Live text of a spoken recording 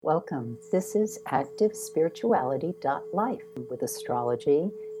Welcome. This is ActiveSpirituality.life with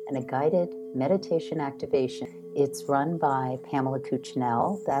astrology and a guided meditation activation. It's run by Pamela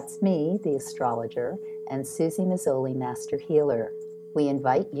Cuccinell, that's me, the astrologer, and Susie Mazzoli, Master Healer. We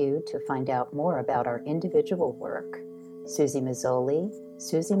invite you to find out more about our individual work. Susie Mazzoli,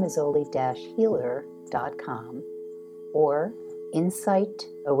 SusieMazzoli-healer.com, or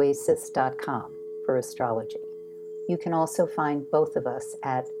InsightOasis.com for astrology. You can also find both of us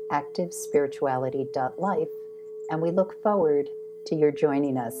at ActiveSpirituality.life, and we look forward to your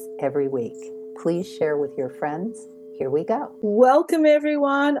joining us every week. Please share with your friends. Here we go. Welcome,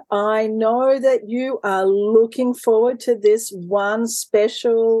 everyone. I know that you are looking forward to this one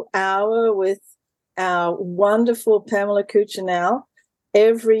special hour with our wonderful Pamela Cuccinell.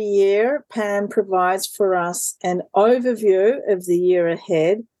 Every year, Pam provides for us an overview of the year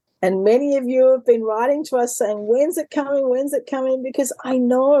ahead. And many of you have been writing to us saying, when's it coming? When's it coming? Because I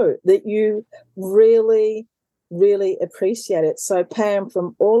know that you really, really appreciate it. So, Pam,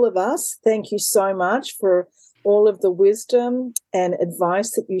 from all of us, thank you so much for all of the wisdom and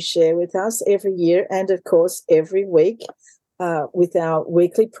advice that you share with us every year and, of course, every week with our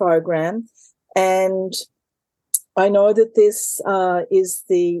weekly program. And I know that this is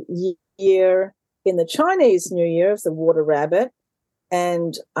the year in the Chinese New Year of the water rabbit.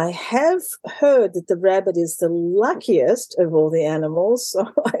 And I have heard that the rabbit is the luckiest of all the animals. So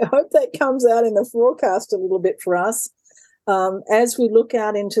I hope that comes out in the forecast a little bit for us. As we look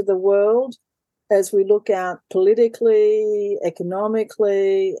out into the world, as we look out politically,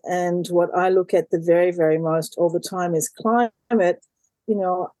 economically, and what I look at the very, very most all the time is climate, you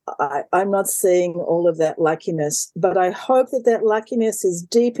know, I'm not seeing all of that luckiness. But I hope that that luckiness is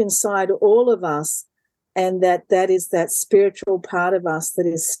deep inside all of us, and that is that spiritual part of us that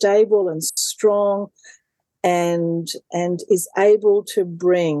is stable and strong and is able to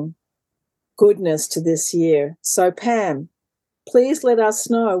bring goodness to this year. So, Pam, please let us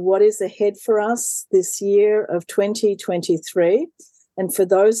know what is ahead for us this year of 2023. And for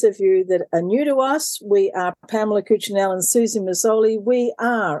those of you that are new to us, we are Pamela Cuccinell and Susie Mazzoli. We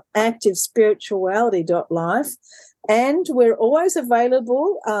are ActiveSpirituality.life. And we're always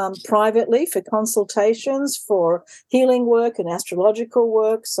available privately for consultations, for healing work and astrological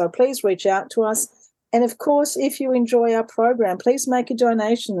work. So please reach out to us. And, of course, if you enjoy our program, please make a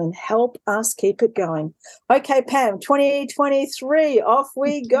donation and help us keep it going. Okay, Pam, 2023, off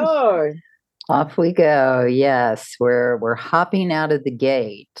we go. Off we go. Yes, we're hopping out of the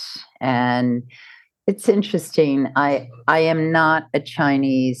gate. And it's interesting. I am not a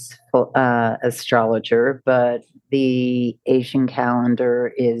Chinese astrologer, but the Asian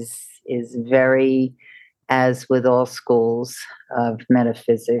calendar is very, as with all schools of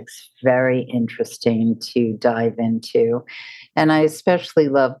metaphysics, very interesting to dive into. And I especially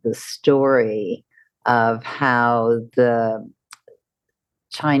love the story of how the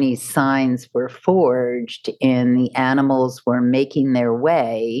Chinese signs were forged and the animals were making their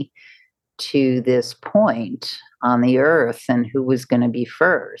way to this point on the earth and who was going to be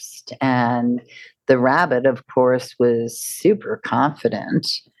first. And the rabbit, of course, was super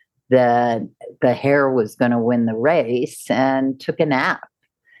confident that the hare was going to win the race and took a nap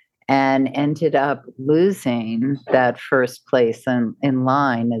and ended up losing that first place in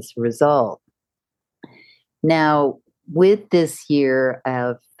line as a result. Now, with this year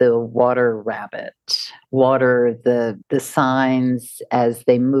of the water rabbit, the signs as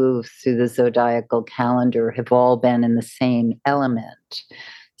they move through the zodiacal calendar have all been in the same element.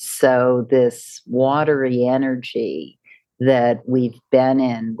 So this watery energy that we've been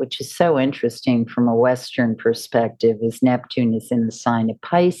in, which is so interesting from a Western perspective, is Neptune is in the sign of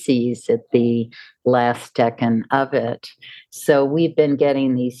Pisces at the last decan of it. So we've been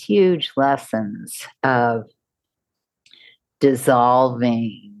getting these huge lessons of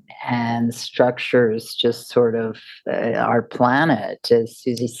dissolving and structures just sort of our planet, as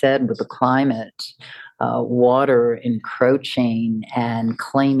Susie said, with the climate, water encroaching and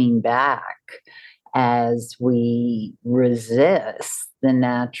claiming back as we resist the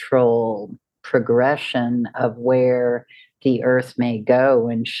natural progression of where the earth may go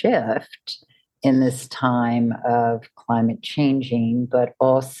and shift in this time of climate changing, but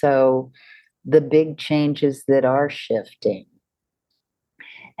also the big changes that are shifting.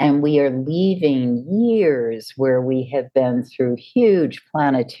 And we are leaving years where we have been through huge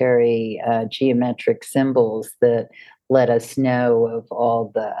planetary geometric symbols that let us know of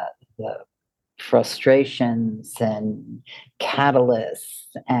all the frustrations and catalysts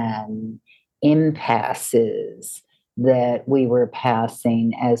and impasses that we were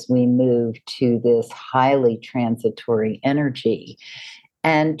passing as we moved to this highly transitory energy.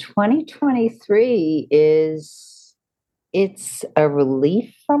 And 2023 it's a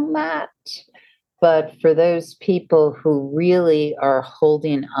relief from that. But for those people who really are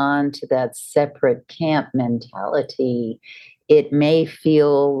holding on to that separate camp mentality, it may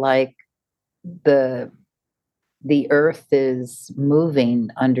feel like the the earth is moving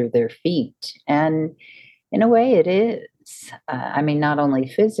under their feet. And in a way, it is. I mean, not only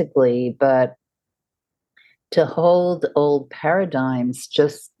physically, but to hold old paradigms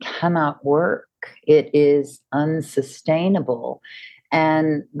just cannot work. It is unsustainable.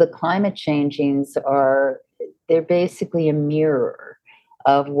 And the climate changings they're basically a mirror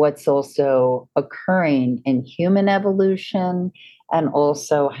of what's also occurring in human evolution and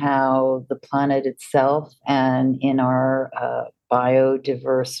also how the planet itself and in our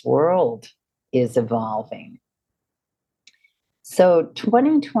biodiverse world is evolving. So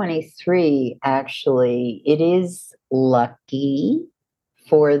 2023, actually, it is lucky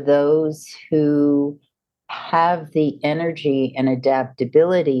for those who have the energy and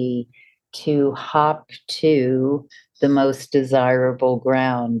adaptability to hop to the most desirable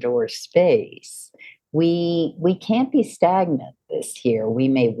ground or space. We can't be stagnant this year. We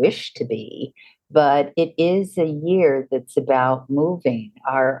may wish to be, but it is a year that's about moving.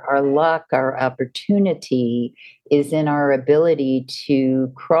 Our luck, our opportunity is in our ability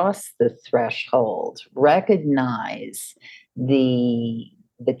to cross the threshold, recognize the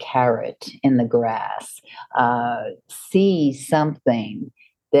carrot in the grass, see something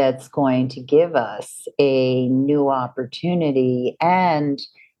that's going to give us a new opportunity and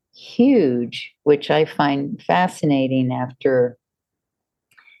huge, which I find fascinating after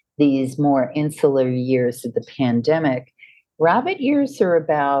these more insular years of the pandemic. Rabbit years are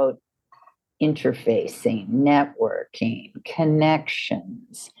about interfacing, networking,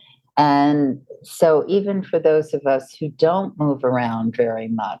 connections. And so, even for those of us who don't move around very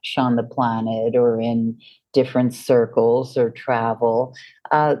much on the planet or in different circles or travel,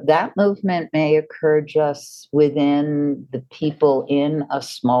 that movement may occur just within the people in a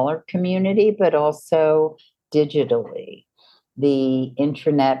smaller community, but also digitally. The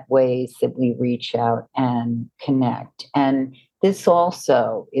internet ways that we reach out and connect. And this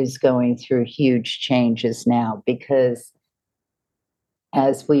also is going through huge changes now because,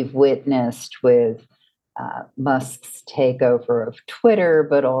 as we've witnessed with Musk's takeover of Twitter,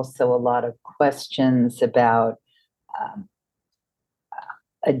 but also a lot of questions about um,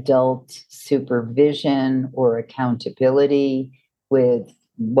 adult supervision or accountability with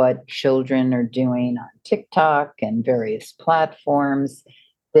what children are doing on TikTok and various platforms.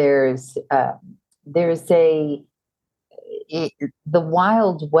 There's uh, there's a it, the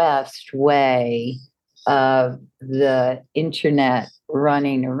Wild West way of the internet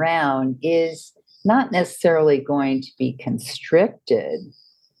running around is not necessarily going to be constricted,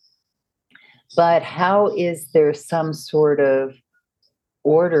 but how is there some sort of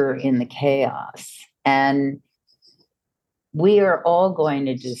order in the chaos? And we are all going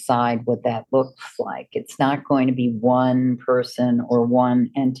to decide what that looks like. It's not going to be one person or one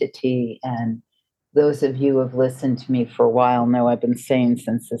entity. And those of you who have listened to me for a while know I've been saying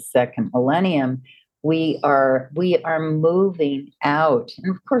since the second millennium, we are moving out.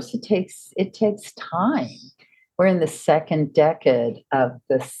 And of course it takes time. We're in the second decade of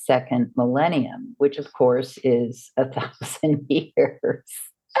the second millennium, which of course is 1,000 years.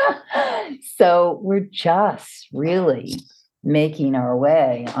 So we're just really making our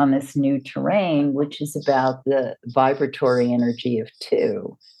way on this new terrain, which is about the vibratory energy of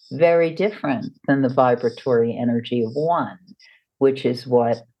two, very different than the vibratory energy of one, which is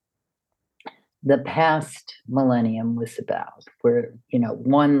what the past millennium was about, where,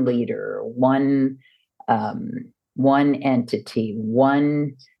 one leader, um, one entity,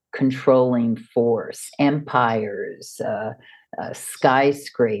 one controlling force, empires,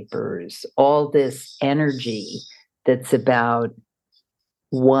 skyscrapers, all this energy that's about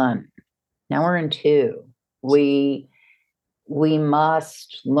one. Now we're in two. We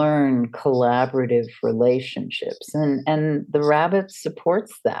must learn collaborative relationships, and the rabbit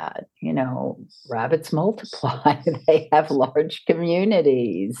supports that. Rabbits multiply. They have large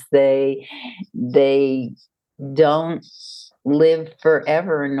communities. They don't live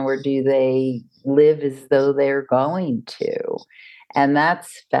forever, nor do they live as though they're going to. And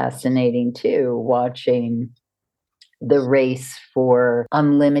that's fascinating too, watching the race for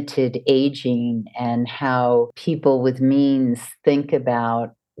unlimited aging and how people with means think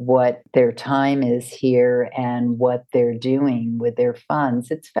about what their time is here and what they're doing with their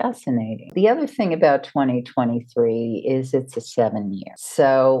funds. It's fascinating. The other thing about 2023 is it's a 7 year.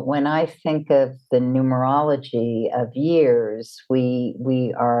 So when I think of the numerology of years,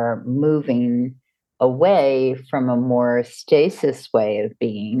 we are moving away from a more stasis way of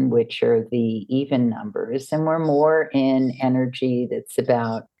being, which are the even numbers, and we're more in energy that's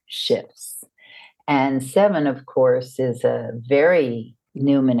about shifts. And seven, of course, is a very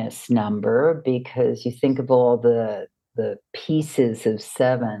numinous number because you think of all the pieces of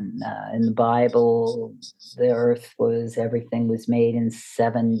seven in the Bible. The earth was everything was made in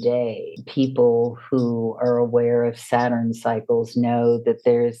 7 days. People who are aware of Saturn cycles know that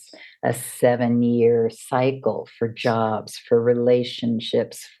there's a 7 year cycle for jobs, for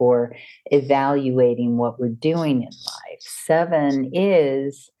relationships, for evaluating what we're doing in life. Seven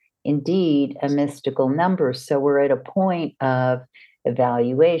is indeed a mystical number. So we're at a point of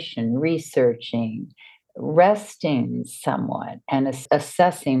evaluation, researching, resting somewhat, and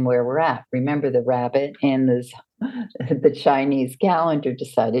assessing where we're at. Remember, the rabbit in the Chinese calendar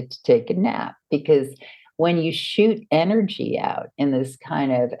decided to take a nap because when you shoot energy out in this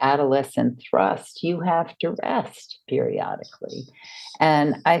kind of adolescent thrust, you have to rest periodically.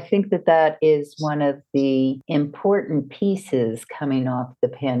 And I think that that is one of the important pieces coming off the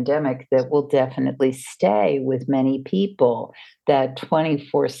pandemic that will definitely stay with many people, that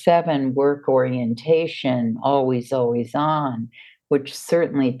 24/7 work orientation, always, always on, which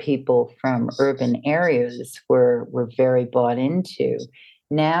certainly people from urban areas were very bought into.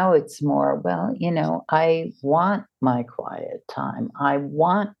 Now it's more, well, I want my quiet time. I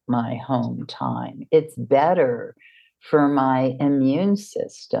want my home time. It's better for my immune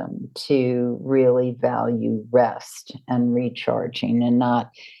system to really value rest and recharging and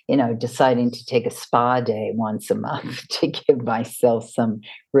not, deciding to take a spa day once a month to give myself some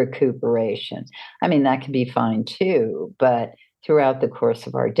recuperation. I mean, that can be fine too, but throughout the course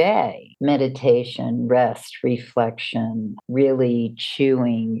of our day, meditation, rest, reflection, really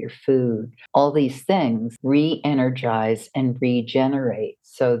chewing your food, all these things re-energize and regenerate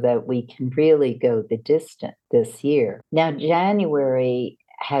so that we can really go the distance this year. Now, January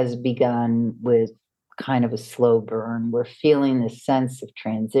has begun with kind of a slow burn. We're feeling this sense of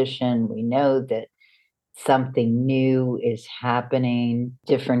transition. We know that something new is happening.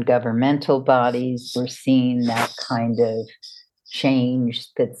 Different governmental bodies, we're seeing that kind of change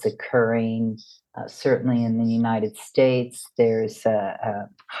that's occurring. Certainly in the United States, there's a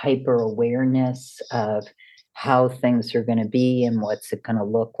hyper awareness of how things are going to be and what's it going to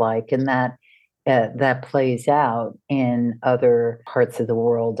look like, and that plays out in other parts of the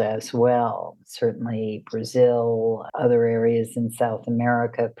world as well. Certainly Brazil, other areas in South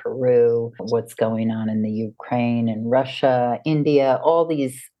America, Peru, what's going on in the Ukraine and Russia, India, all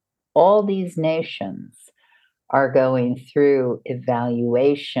these nations are going through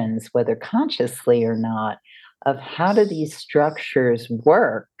evaluations, whether consciously or not, of how do these structures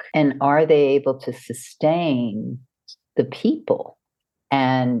work and are they able to sustain the people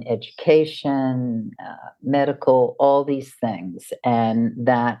and education, medical, all these things. And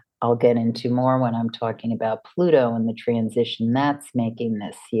that I'll get into more when I'm talking about Pluto and the transition that's making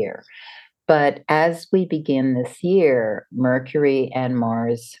this year. But as we begin this year, Mercury and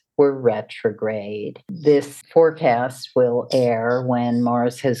Mars were retrograde. This forecast will air when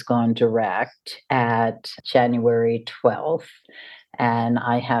Mars has gone direct at January 12th. And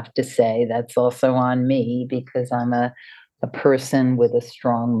I have to say that's also on me because I'm a person with a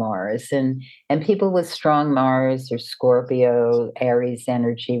strong Mars. And people with strong Mars or Scorpio, Aries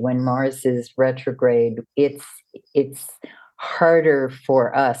energy, when Mars is retrograde, it's harder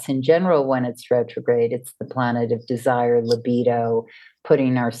for us. In general, when it's retrograde, it's the planet of desire, libido,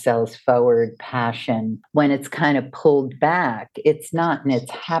 putting ourselves forward, passion. When it's kind of pulled back, it's not in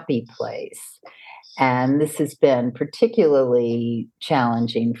its happy place. And this has been particularly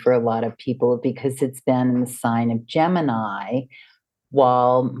challenging for a lot of people because it's been in the sign of Gemini,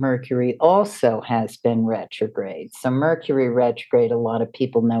 while Mercury also has been retrograde. So Mercury retrograde, a lot of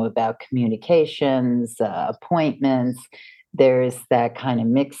people know about communications, appointments. There's that kind of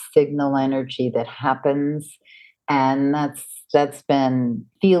mixed signal energy that happens. And that's been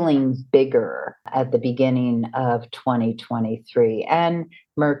feeling bigger at the beginning of 2023. And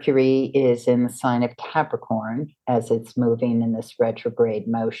Mercury is in the sign of Capricorn as it's moving in this retrograde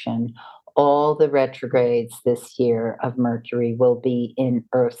motion. All the retrogrades this year of Mercury will be in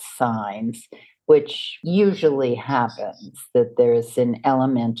Earth signs, which usually happens that there's an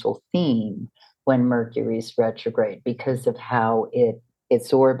elemental theme when Mercury's retrograde because of how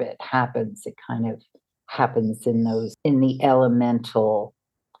its orbit happens. It kind of happens in the elemental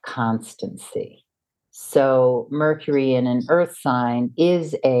constancy. So Mercury in an earth sign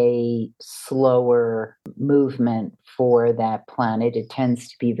is a slower movement for that planet. It tends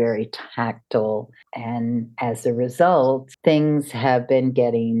to be very tactile. And as a result, things have been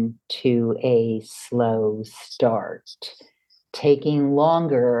getting to a slow start, taking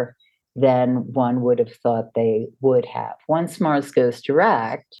longer than one would have thought they would have. Once Mars goes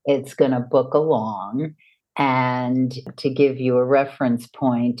direct, it's going to book along. And to give you a reference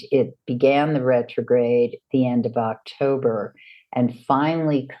point, it began the retrograde at the end of October and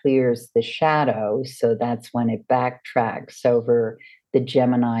finally clears the shadow. So that's when it backtracks over the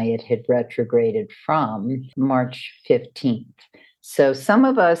Gemini it had retrograded from March 15th. So some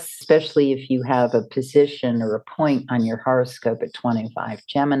of us, especially if you have a position or a point on your horoscope at 25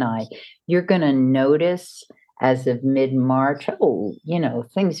 Gemini, you're going to notice as of mid-March,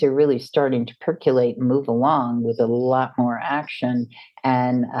 things are really starting to percolate and move along with a lot more action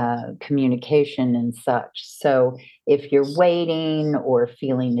and communication and such. So if you're waiting or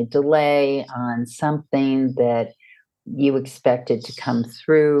feeling a delay on something that you expected to come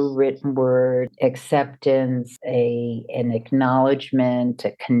through, written word, acceptance, an acknowledgement,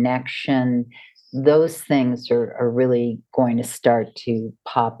 a connection, those things are really going to start to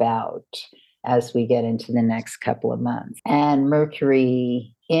pop out as we get into the next couple of months. And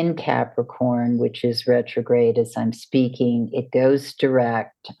Mercury in Capricorn, which is retrograde as I'm speaking, it goes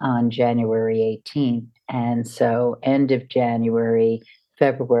direct on January 18th. And so end of January,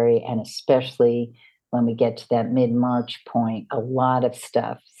 February, and especially when we get to that mid-March point, a lot of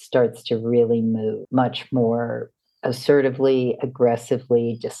stuff starts to really move much more assertively,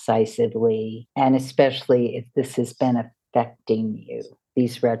 aggressively, decisively, and especially if this has been affecting you,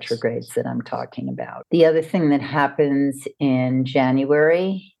 these retrogrades that I'm talking about. The other thing that happens in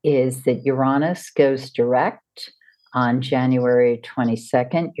January is that Uranus goes direct on January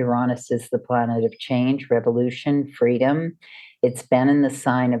 22nd. Uranus is the planet of change, revolution, freedom. It's been in the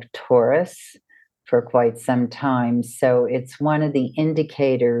sign of Taurus for quite some time. So it's one of the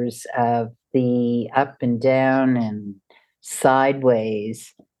indicators of the up and down and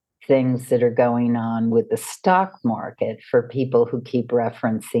sideways things that are going on with the stock market for people who keep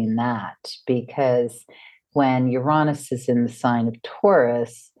referencing that. Because when Uranus is in the sign of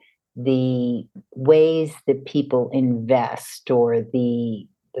Taurus, the ways that people invest or the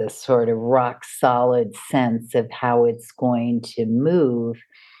sort of rock solid sense of how it's going to move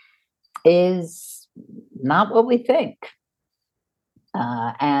is not what we think.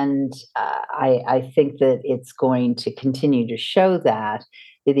 I think that it's going to continue to show that.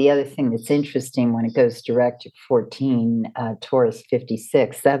 The other thing that's interesting when it goes direct at 14, Taurus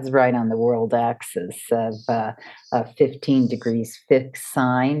 56, that's right on the world axis of 15 degrees fixed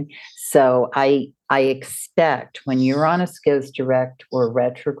sign. So I expect when Uranus goes direct or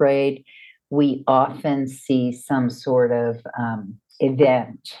retrograde, we often see some sort of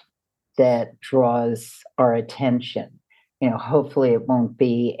event that draws our attention. Hopefully it won't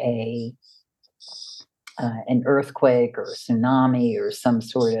be an earthquake or a tsunami or some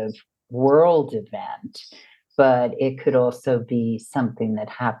sort of world event, but it could also be something that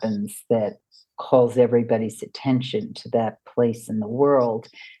happens that calls everybody's attention to that place in the world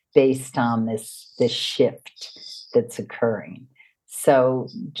based on this shift that's occurring. So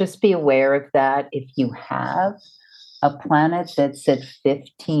just be aware of that. If you have a planet that's at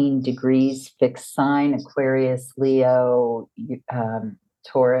 15 degrees fixed sign, Aquarius, Leo,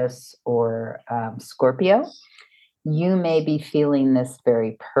 Taurus, or Scorpio, you may be feeling this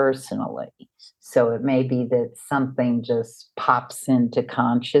very personally. So it may be that something just pops into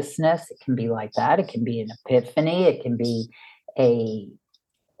consciousness. It can be like that. It can be an epiphany. It can be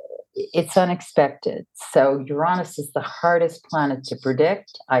it's unexpected. So Uranus is the hardest planet to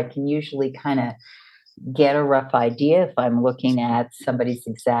predict. I can usually kind of get a rough idea if I'm looking at somebody's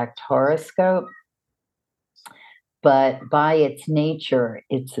exact horoscope. But by its nature,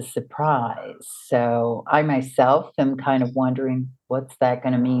 it's a surprise. So I myself am kind of wondering what's that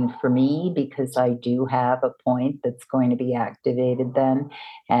going to mean for me, because I do have a point that's going to be activated then.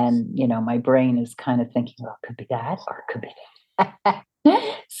 And, my brain is kind of thinking, well, it could be that or it could be that.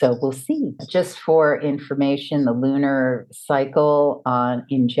 So we'll see. Just for information, the lunar cycle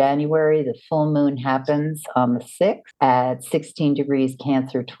in January, the full moon happens on the 6th at 16 degrees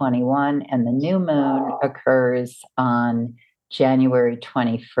Cancer 21, and the new moon occurs on January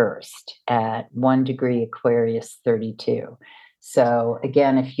 21st at 1 degree Aquarius 32. So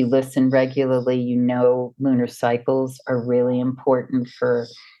again, if you listen regularly, lunar cycles are really important for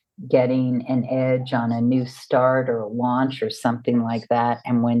getting an edge on a new start or a launch or something like that,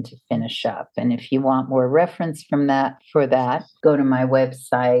 and when to finish up. And if you want more reference from that, go to my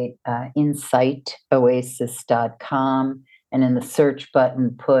website, insightoasis.com, and in the search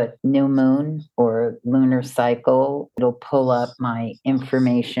button, put new moon or lunar cycle. It'll pull up my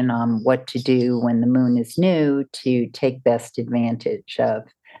information on what to do when the moon is new to take best advantage of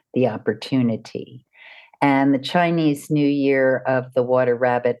the opportunity. And the Chinese New Year of the Water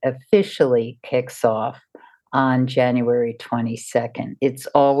Rabbit officially kicks off on January 22nd. It's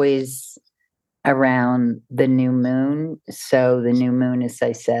always around the new moon. So the new moon, as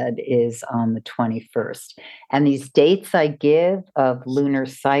I said, is on the 21st. And these dates I give of lunar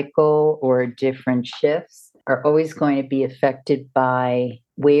cycle or different shifts are always going to be affected by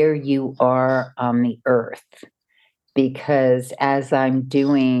where you are on the earth. Because as I'm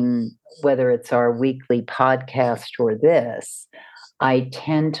doing, whether it's our weekly podcast or this, I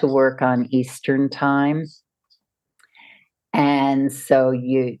tend to work on Eastern time. And so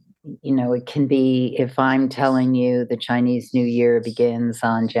it can be, if I'm telling you the Chinese New Year begins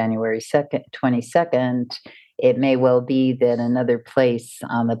on January 22nd, it may well be that another place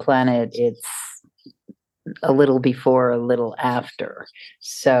on the planet, it's a little before, a little after.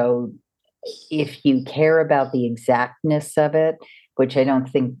 So if you care about the exactness of it, which I don't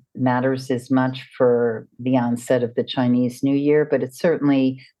think matters as much for the onset of the Chinese New Year, but it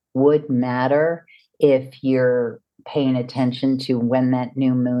certainly would matter if you're paying attention to when that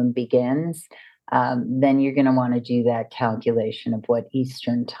new moon begins, then you're going to want to do that calculation of what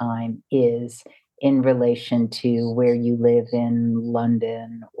Eastern time is in relation to where you live in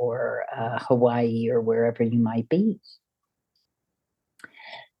London or Hawaii or wherever you might be.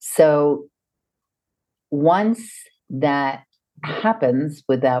 So once that happens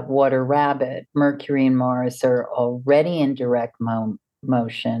with that water rabbit, Mercury and Mars are already in direct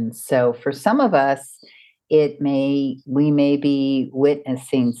motion. So for some of us, we may be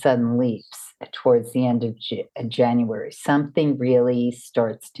witnessing sudden leaps towards the end of January. Something really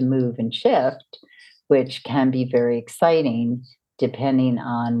starts to move and shift, which can be very exciting depending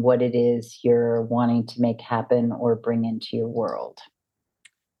on what it is you're wanting to make happen or bring into your world.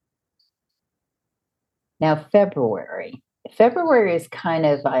 Now, February is kind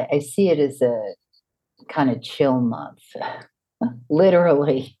of, I see it as a kind of chill month,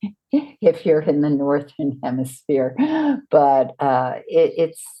 literally, if you're in the Northern Hemisphere. But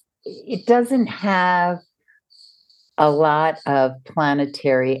it doesn't have a lot of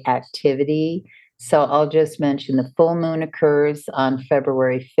planetary activity. So I'll just mention the full moon occurs on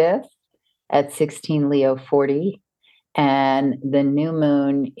February 5th at 16 Leo 40. And the new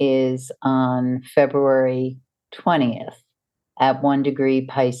moon is on February 20th at 1 degree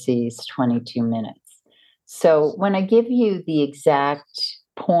Pisces, 22 minutes. So when I give you the exact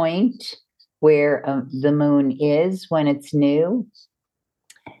point where the moon is when it's new,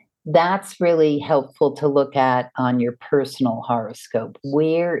 that's really helpful to look at on your personal horoscope.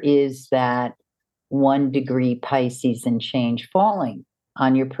 Where is that 1 degree Pisces and change falling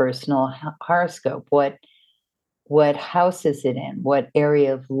on your personal horoscope? What house is it in? What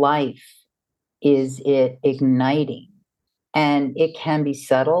area of life is it igniting? And it can be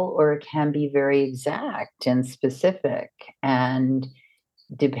subtle or it can be very exact and specific. And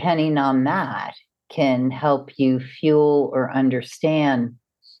depending on that, can help you fuel or understand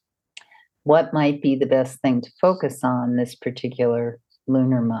what might be the best thing to focus on this particular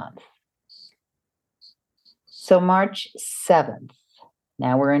lunar month. So March 7th,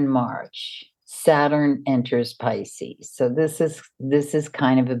 now we're in March. Saturn enters Pisces. So this is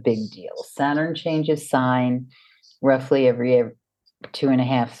kind of a big deal. Saturn changes sign roughly every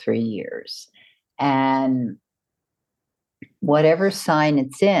 2.5, 3 years. And whatever sign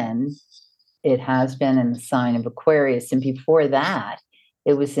it's in, it has been in the sign of Aquarius. And before that,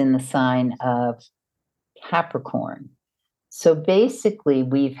 it was in the sign of Capricorn. So basically,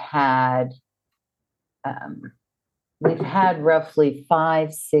 we've had roughly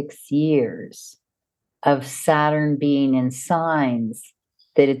 5-6 years of Saturn being in signs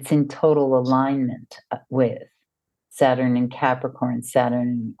that it's in total alignment with. Saturn in Capricorn, Saturn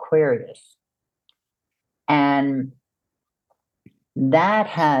in Aquarius. And that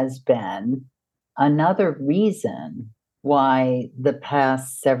has been another reason why the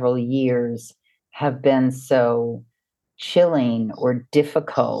past several years have been so chilling or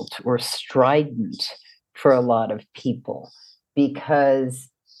difficult or strident for a lot of people, because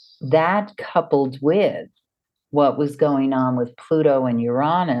that coupled with what was going on with Pluto and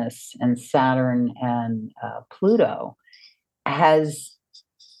Uranus and Saturn and Pluto has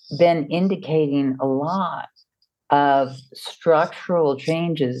been indicating a lot of structural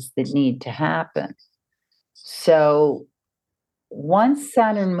changes that need to happen. So once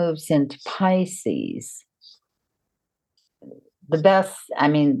Saturn moves into Pisces,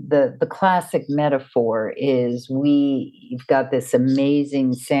 the classic metaphor is we've got this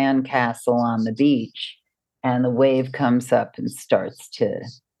amazing sandcastle on the beach, and the wave comes up and starts to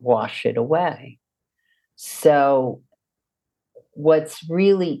wash it away. So what's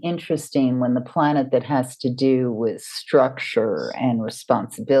really interesting when the planet that has to do with structure and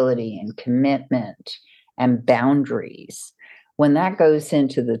responsibility and commitment and boundaries, when that goes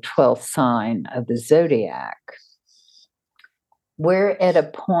into the 12th sign of the zodiac, we're at a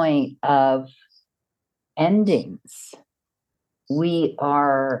point of endings.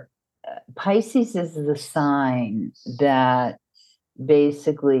 Pisces is the sign that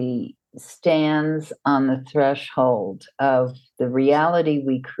basically stands on the threshold of the reality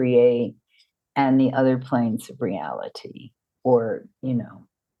we create and the other planes of reality, or,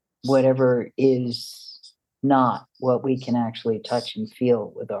 whatever is not what we can actually touch and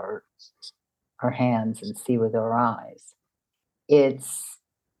feel with our hands and see with our eyes. It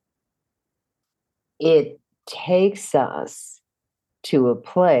takes us to a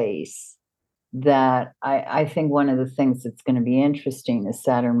place that I think one of the things that's going to be interesting as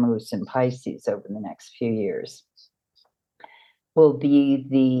Saturn moves in Pisces over the next few years will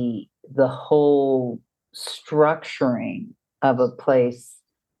be the whole structuring of a place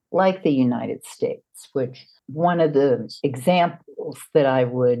like the United States, which one of the examples that I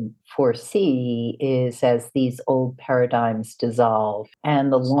would foresee is as these old paradigms dissolve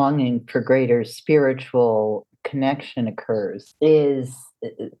and the longing for greater spiritual connection occurs, is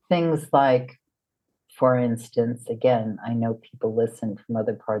things like, for instance, again, I know people listen from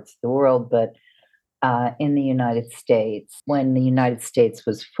other parts of the world, but in the United States, when the United States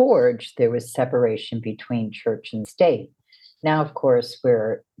was forged, there was separation between church and state. Now, of course,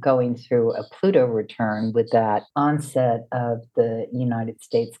 we're going through a Pluto return with that onset of the United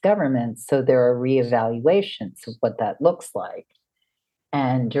States government. So there are reevaluations of what that looks like.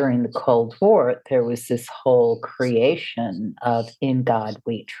 And during the Cold War, there was this whole creation of In God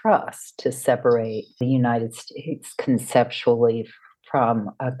We Trust to separate the United States conceptually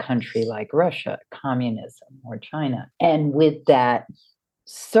from a country like Russia, communism, or China. And with that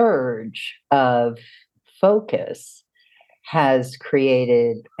surge of focus has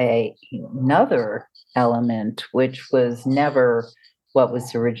created another element, which was never what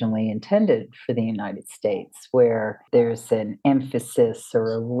was originally intended for the United States, where there's an emphasis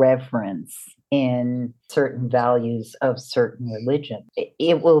or a reverence in certain values of certain religion.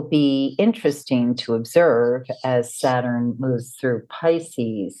 It will be interesting to observe as Saturn moves through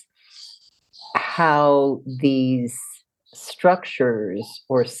Pisces how these structures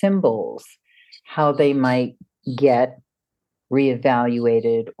or symbols, how they might get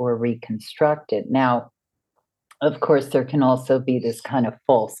reevaluated or reconstructed. Now, of course, there can also be this kind of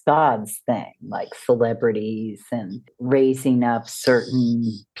false gods thing, like celebrities and raising up certain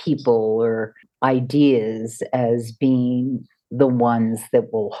people or ideas as being the ones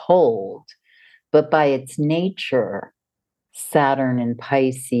that will hold. But by its nature, Saturn in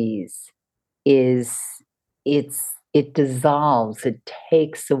Pisces it dissolves, it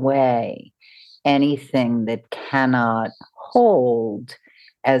takes away anything that cannot hold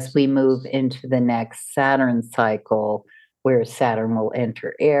as we move into the next Saturn cycle, where Saturn will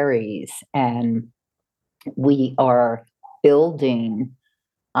enter Aries, and we are building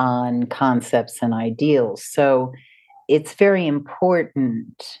on concepts and ideals. So it's very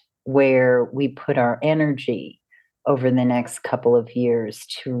important where we put our energy over the next couple of years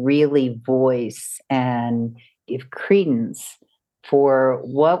to really voice and give credence for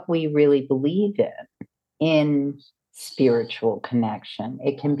what we really believe in spiritual connection.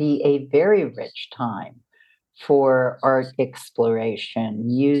 It can be a very rich time for art exploration,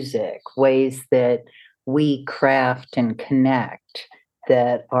 music, ways that we craft and connect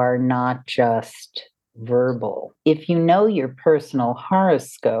that are not just verbal. If you know your personal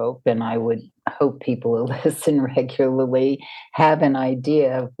horoscope, and I would hope people who listen regularly have an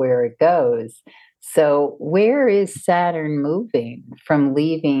idea of where it goes. So, where is Saturn moving from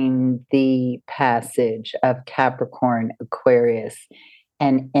leaving the passage of Capricorn, Aquarius,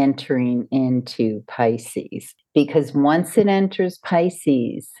 and entering into Pisces? Because once it enters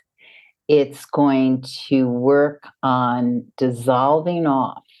Pisces, it's going to work on dissolving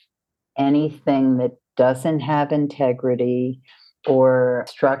off anything that doesn't have integrity or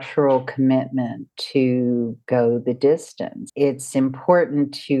structural commitment to go the distance. It's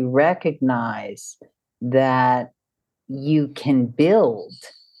important to recognize that you can build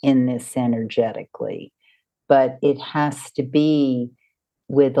in this energetically, but it has to be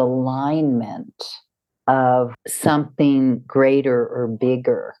with alignment of something greater or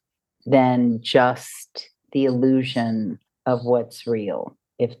bigger than just the illusion of what's real,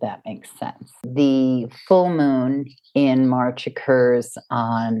 if that makes sense. The full moon in March occurs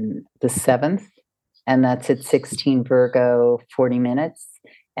on the 7th, and that's at 16 Virgo, 40 minutes.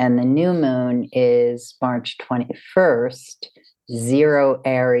 And the new moon is March 21st, 0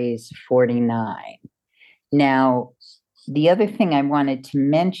 Aries, 49. Now, the other thing I wanted to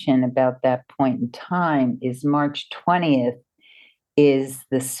mention about that point in time is March 20th is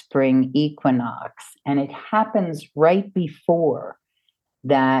the spring equinox, and it happens right before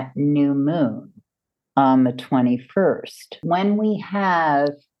that new moon on the 21st. When we have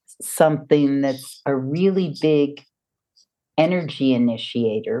something that's a really big energy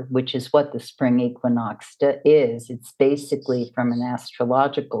initiator, which is what the spring equinox is, it's basically, from an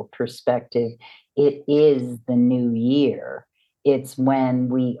astrological perspective, it is the new year. It's when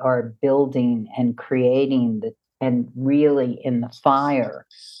we are building and creating and really in the fire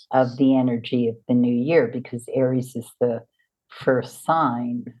of the energy of the new year, because Aries is the first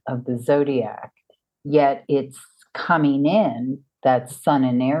sign of the zodiac. Yet it's coming in, that sun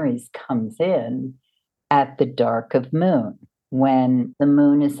in Aries comes in at the dark of moon, when the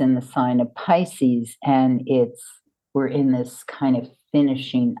moon is in the sign of Pisces, and we're in this kind of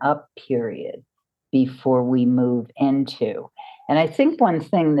finishing up period before we move into. And I think one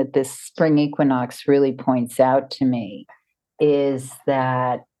thing that this spring equinox really points out to me is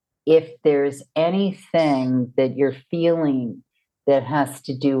that if there's anything that you're feeling that has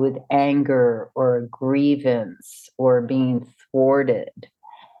to do with anger or a grievance or being thwarted,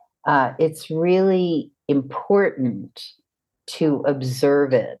 it's really important to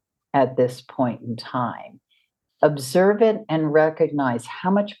observe it at this point in time. Observe it and recognize, how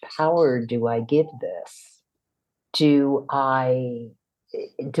much power do I give this? Do I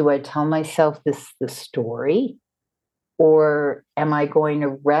tell myself the story? Or am I going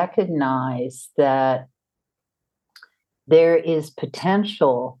to recognize that there is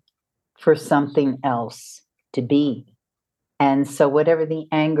potential for something else to be? And so whatever the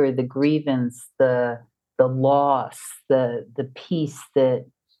anger, the grievance, the loss, the piece that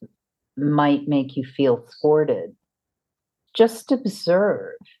might make you feel thwarted, just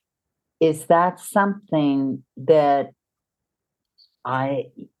observe. Is that something that I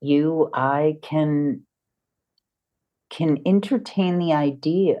can entertain the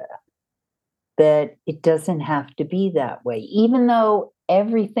idea that it doesn't have to be that way, even though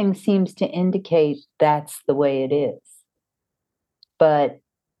everything seems to indicate that's the way it is. But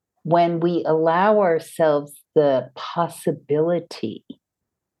when we allow ourselves the possibility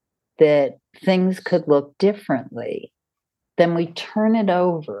that things could look differently, then we turn it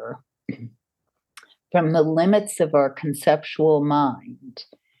over from the limits of our conceptual mind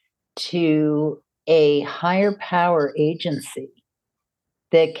to a higher power agency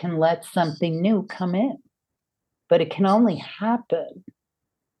that can let something new come in. But it can only happen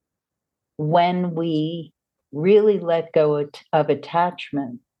when we really let go of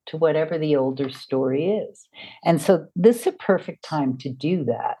attachment to whatever the older story is. And so this is a perfect time to do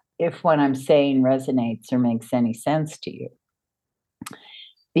that, if what I'm saying resonates or makes any sense to you.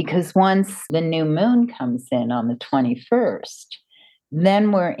 Because once the new moon comes in on the 21st,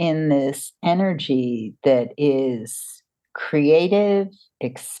 then we're in this energy that is creative,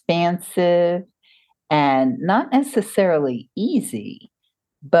 expansive, and not necessarily easy,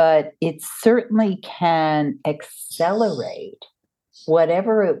 but it certainly can accelerate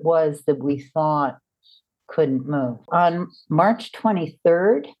whatever it was that we thought couldn't move. On March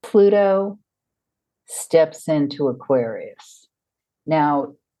 23rd, Pluto steps into Aquarius.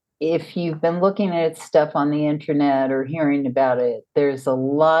 Now, if you've been looking at stuff on the internet or hearing about it, there's a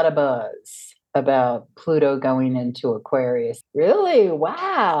lot of buzz about Pluto going into Aquarius. Really?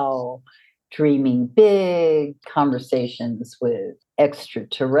 Wow. Dreaming big, conversations with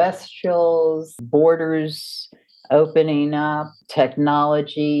extraterrestrials, borders opening up,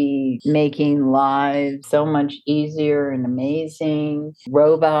 technology making lives so much easier and amazing,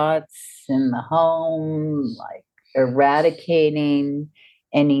 robots in the home, like eradicating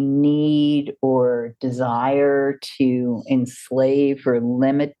any need or desire to enslave or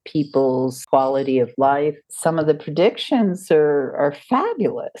limit people's quality of life. Some of the predictions are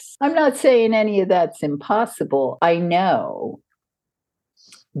fabulous. I'm not saying any of that's impossible. I know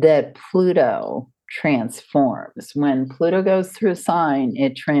that Pluto transforms. When Pluto goes through a sign,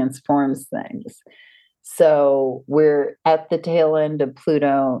 it transforms things. So we're at the tail end of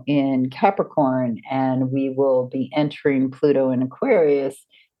Pluto in Capricorn, and we will be entering Pluto in Aquarius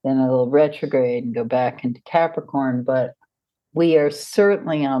then it'll retrograde and go back into Capricorn. But we are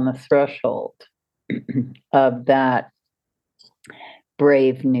certainly on the threshold of that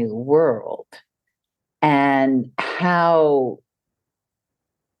brave new world. And how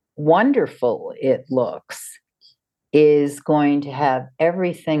wonderful it looks is going to have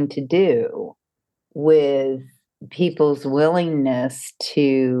everything to do with people's willingness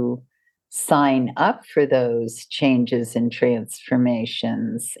to sign up for those changes and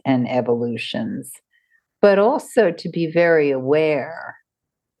transformations and evolutions, but also to be very aware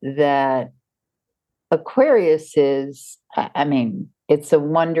that Aquarius is, I mean, it's a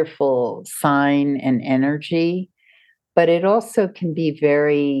wonderful sign and energy, but it also can be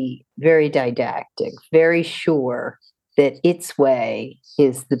very, very didactic, very sure that its way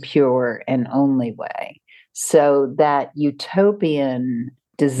is the pure and only way. So that utopian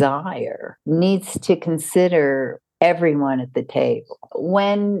desire needs to consider everyone at the table.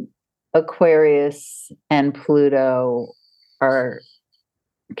 When Aquarius and Pluto are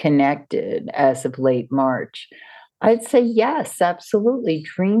connected as of late March, I'd say yes, absolutely.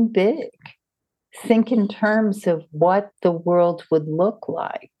 Dream big. Think in terms of what the world would look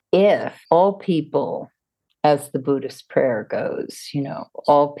like if all people, as the Buddhist prayer goes,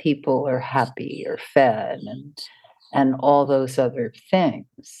 all people are happy or fed and all those other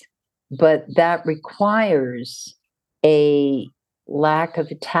things. But that requires a lack of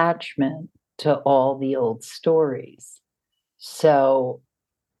attachment to all the old stories. So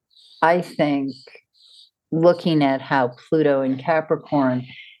I think looking at how Pluto in Capricorn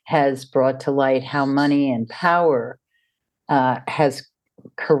has brought to light how money and power has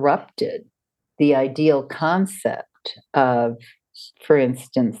corrupted the ideal concept of, for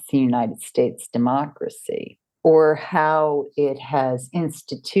instance, the United States democracy, or how it has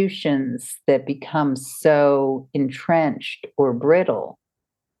institutions that become so entrenched or brittle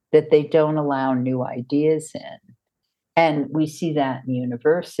that they don't allow new ideas in. And we see that in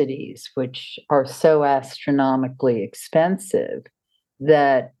universities, which are so astronomically expensive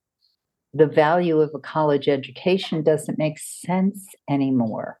that the value of a college education doesn't make sense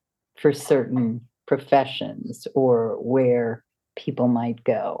anymore for certain professions or where people might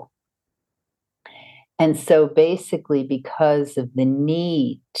go. And so basically, because of the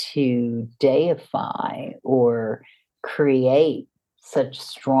need to deify or create such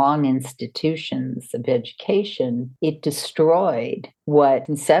strong institutions of education, it destroyed what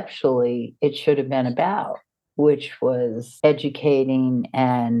conceptually it should have been about, which was educating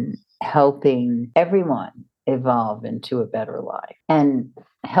and helping everyone evolve into a better life. And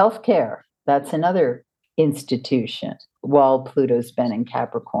healthcare, that's another institution. While Pluto's been in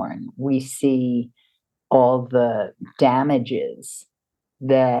Capricorn, we see all the damages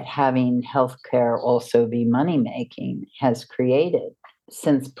that having healthcare also be money making has created.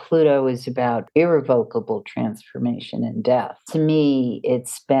 Since Pluto is about irrevocable transformation and death, to me,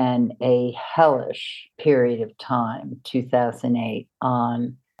 it's been a hellish period of time, 2008,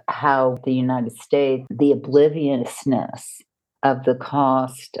 on how the United States, the obliviousness of the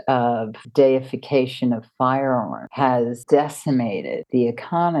cost of deification of firearms has decimated the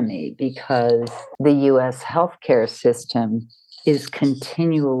economy because the US healthcare system is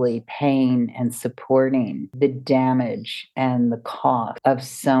continually paying and supporting the damage and the cost of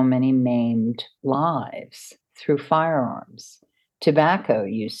so many maimed lives through firearms. Tobacco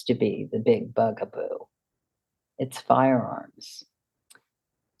used to be the big bugaboo. It's firearms.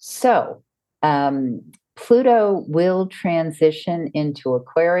 So, Pluto will transition into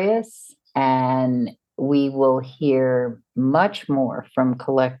Aquarius, and we will hear much more from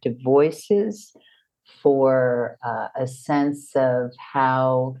collective voices for a sense of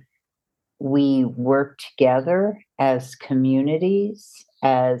how we work together as communities,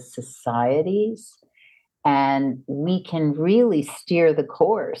 as societies, and we can really steer the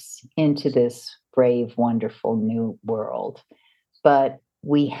course into this brave, wonderful new world. But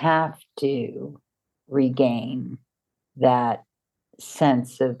we have to regain that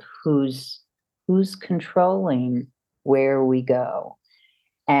sense of who's controlling where we go.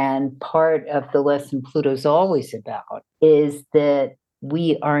 And part of the lesson Pluto's always about is that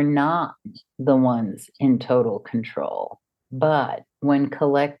we are not the ones in total control. But when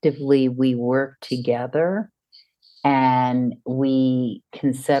collectively we work together and we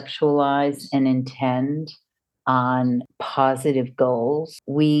conceptualize and intend on positive goals,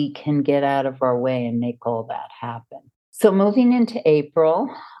 we can get out of our way and make all that happen. So moving into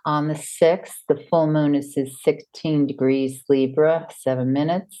April, on the 6th, the full moon is 16 degrees Libra, 7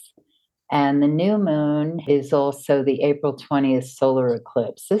 minutes. And the new moon is also the April 20th solar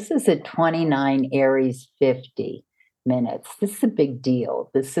eclipse. This is a 29 Aries 50. minutes. This is a big deal.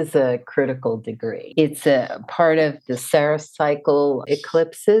 This is a critical degree. It's a part of the Saros cycle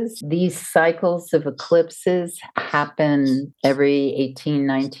eclipses. These cycles of eclipses happen every 18,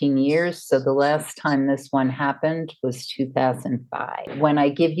 19 years. So the last time this one happened was 2005. When I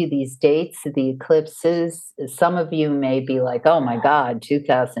give you these dates of the eclipses, some of you may be like, oh my God,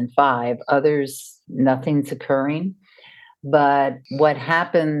 2005. Others, nothing's occurring. But what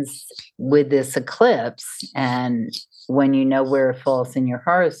happens with this eclipse, and when you know where it falls in your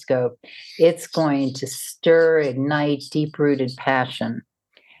horoscope, it's going to stir, ignite deep rooted passion.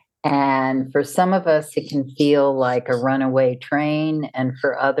 And for some of us, it can feel like a runaway train. And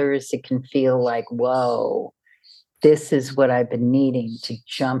for others, it can feel like, whoa, this is what I've been needing to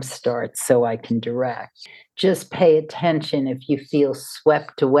jumpstart so I can direct. Just pay attention if you feel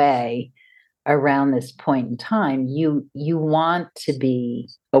swept away around this point in time. You want to be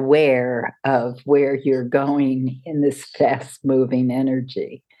aware of where you're going in this fast moving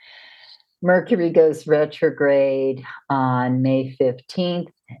energy. Mercury goes retrograde on May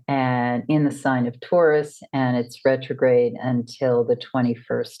 15th and in the sign of Taurus, and it's retrograde until the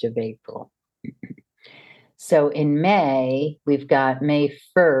 21st of April. So in May, we've got May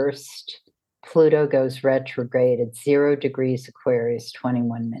 1st, Pluto goes retrograde at 0 degrees Aquarius,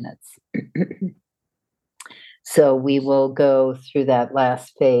 21 minutes. So we will go through that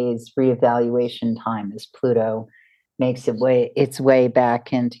last phase, reevaluation time, as Pluto makes its way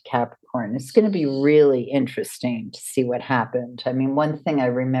back into Capricorn. It's going to be really interesting to see what happened. I mean, one thing I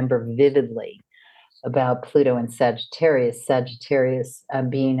remember vividly about Pluto and Sagittarius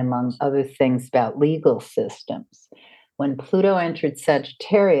being, among other things, about legal systems. When Pluto entered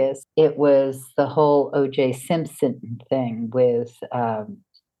Sagittarius, it was the whole O.J. Simpson thing with,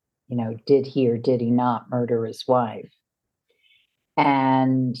 did he or did he not murder his wife?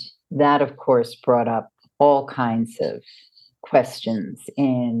 And that, of course, brought up all kinds of questions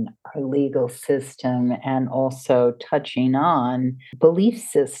in our legal system, and also touching on belief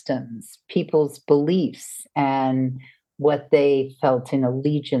systems, people's beliefs, and what they felt in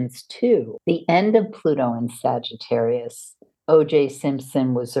allegiance to. The end of Pluto in Sagittarius, O.J.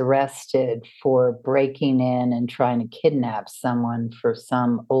 Simpson was arrested for breaking in and trying to kidnap someone for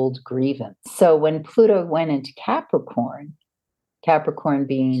some old grievance. So when Pluto went into Capricorn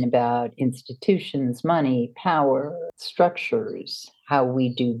being about institutions, money, power, structures, how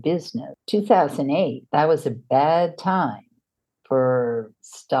we do business, 2008, that was a bad time for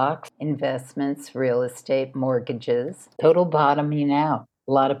stocks, investments, real estate, mortgages, total bottoming out.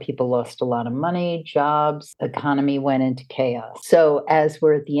 A lot of people lost a lot of money, jobs, economy went into chaos. So as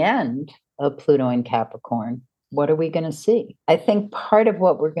we're at the end of Pluto in Capricorn, what are we going to see? I think part of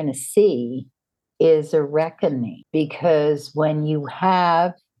what we're going to see is a reckoning, because when you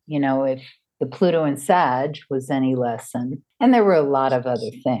have, if the Pluto in Sag was any lesson, and there were a lot of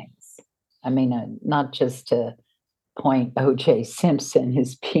other things. I mean, not just to point O.J. Simpson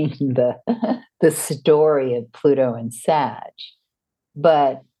as being the story of Pluto and Sag,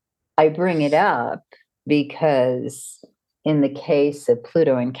 but I bring it up because in the case of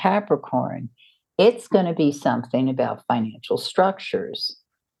Pluto in Capricorn, it's going to be something about financial structures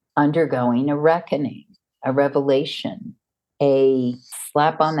undergoing a reckoning, a revelation, a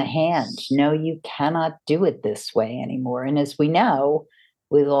slap on the hand. No, you cannot do it this way anymore. And as we know,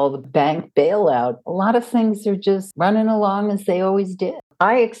 with all the bank bailout, a lot of things are just running along as they always did.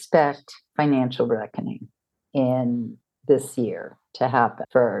 I expect financial reckoning in this year to happen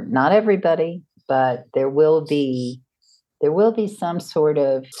for not everybody, but there will be some sort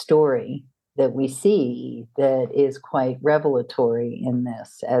of story that we see that is quite revelatory in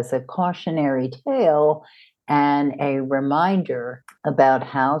this, as a cautionary tale and a reminder about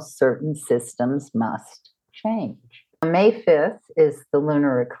how certain systems must change. May 5th is the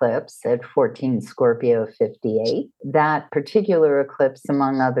lunar eclipse at 14 Scorpio 58. That particular eclipse,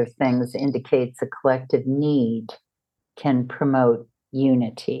 among other things, indicates a collective need can promote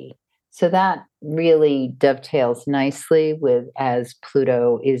unity. So that really dovetails nicely with, as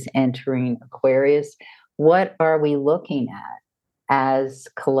Pluto is entering Aquarius, what are we looking at as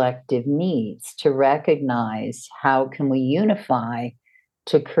collective needs to recognize how can we unify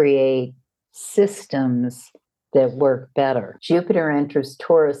to create systems that work better. Jupiter enters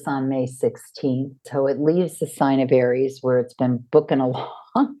Taurus on May 16th, so it leaves the sign of Aries, where it's been booking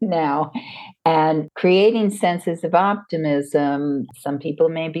along now, and creating senses of optimism. Some people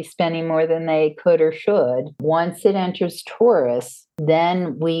may be spending more than they could or should. Once it enters Taurus,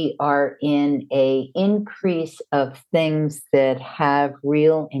 then we are in an increase of things that have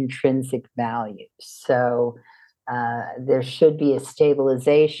real intrinsic value. So there should be a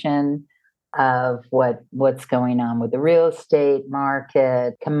stabilization of what's going on with the real estate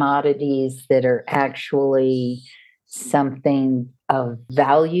market, commodities that are actually something of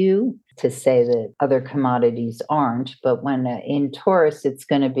value, to say that other commodities aren't. But when in Taurus, it's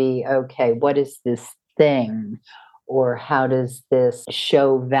going to be, okay, what is this thing? Or how does this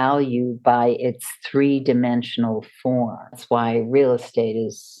show value by its three-dimensional form? That's why real estate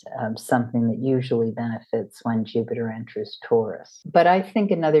is something that usually benefits when Jupiter enters Taurus. But I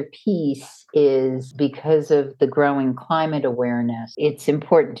think another piece is, because of the growing climate awareness, it's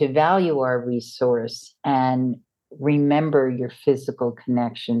important to value our resource and remember your physical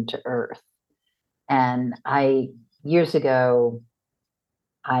connection to Earth. And years ago,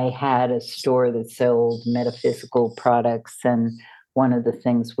 I had a store that sold metaphysical products, and one of the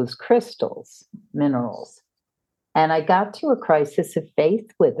things was crystals, minerals. And I got to a crisis of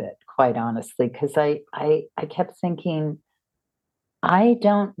faith with it, quite honestly, because I kept thinking, I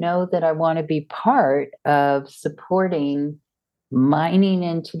don't know that I want to be part of supporting mining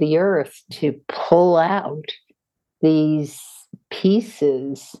into the earth to pull out these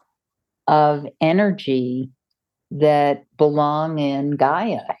pieces of energy that belong in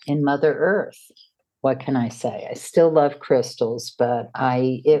Gaia, in Mother Earth. What can I say? I still love crystals, but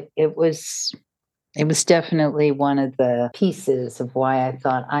it was definitely one of the pieces of why I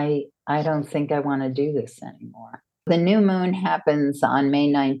thought I don't think I want to do this anymore. The new moon happens on May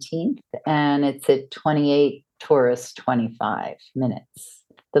 19th, and it's at 28 Taurus 25 minutes.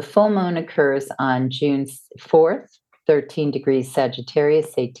 The full moon occurs on June 4th, 13 degrees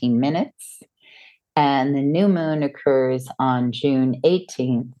Sagittarius, 18 minutes. And the new moon occurs on June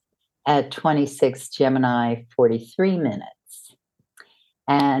 18th at 26 Gemini, 43 minutes.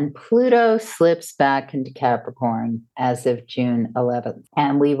 And Pluto slips back into Capricorn as of June 11th.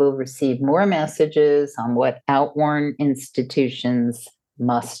 And we will receive more messages on what outworn institutions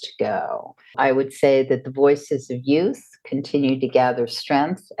must go. I would say that the voices of youth continue to gather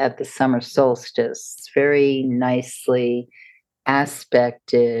strength at the summer solstice. It's very nicely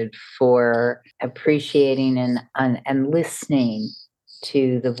aspected for appreciating and listening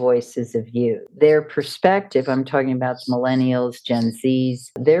to the voices of youth. Their perspective, I'm talking about millennials, Gen Zs,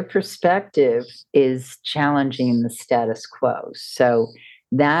 their perspective is challenging the status quo. So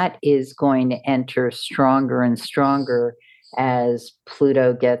that is going to enter stronger and stronger as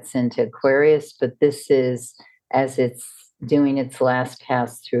Pluto gets into Aquarius. But this is, as it's doing its last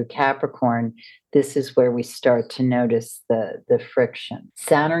pass through Capricorn, this is where we start to notice the friction.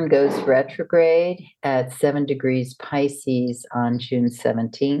 Saturn goes retrograde at 7 degrees Pisces on June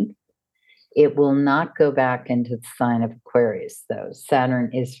 17th. It will not go back into the sign of Aquarius, though.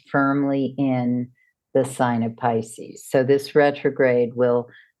 Saturn is firmly in the sign of Pisces. So this retrograde will,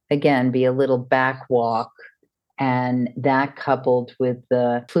 again, be a little backwalk. And that, coupled with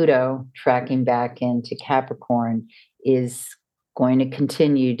the Pluto tracking back into Capricorn, is going to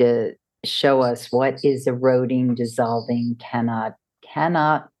continue to show us what is eroding, dissolving, cannot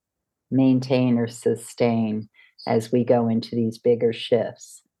maintain or sustain as we go into these bigger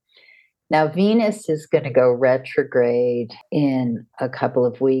shifts. Now, Venus is going to go retrograde in a couple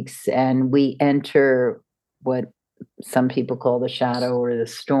of weeks, and we enter what some people call the shadow or the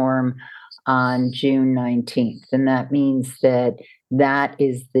storm on June 19th. And that means that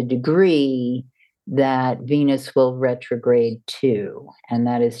is the degree that Venus will retrograde to, and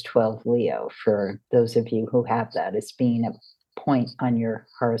that is 12 Leo, for those of you who have that as being a point on your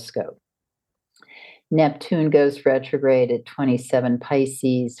horoscope. Neptune goes retrograde at 27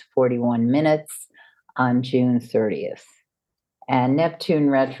 Pisces, 41 minutes on June 30th. And Neptune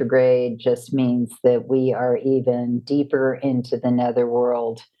retrograde just means that we are even deeper into the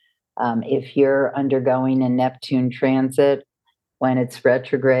netherworld. If you're undergoing a Neptune transit, when it's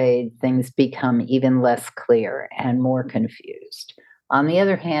retrograde, things become even less clear and more confused. On the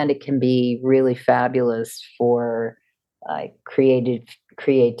other hand, it can be really fabulous for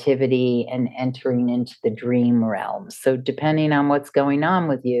creativity and entering into the dream realm. So depending on what's going on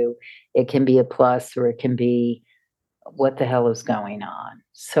with you, it can be a plus, or it can be, what the hell is going on?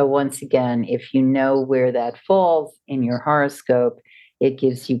 So once again, if you know where that falls in your horoscope, it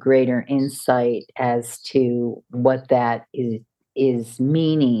gives you greater insight as to what that is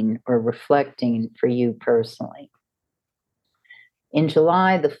meaning or reflecting for you personally. In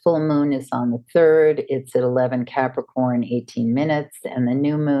July, the full moon is on the 3rd. It's at 11 Capricorn, 18 minutes. And the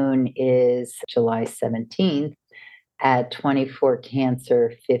new moon is July 17th at 24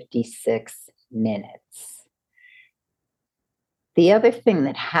 Cancer, 56 minutes. The other thing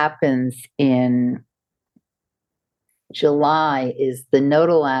that happens in July is the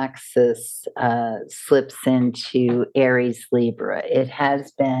nodal axis slips into Aries Libra. It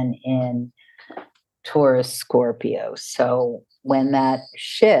has been in Taurus, Scorpio. So when that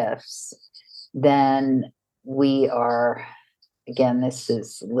shifts, then we are, again, this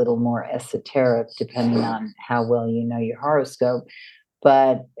is a little more esoteric depending on how well you know your horoscope,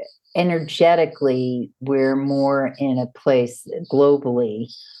 but energetically, we're more in a place globally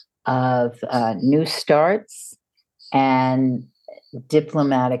of new starts and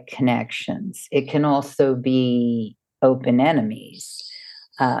diplomatic connections. It can also be open enemies,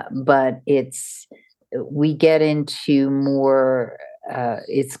 but we get into more,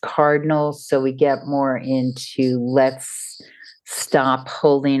 it's cardinal, so we get more into let's stop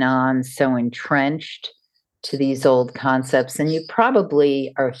holding on so entrenched to these old concepts. And you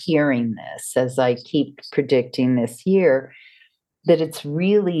probably are hearing this as I keep predicting this year, that it's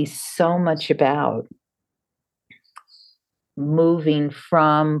really so much about moving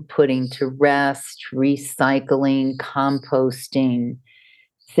from putting to rest, recycling, composting,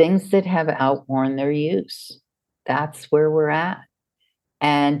 things that have outworn their use. That's where we're at.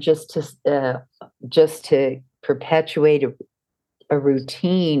 And just to perpetuate a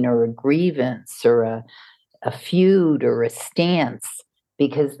routine or a grievance or a feud or a stance,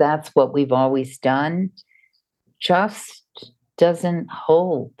 because that's what we've always done, just doesn't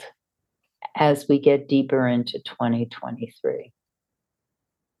hold as we get deeper into 2023.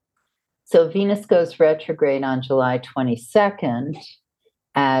 So Venus goes retrograde on July 22nd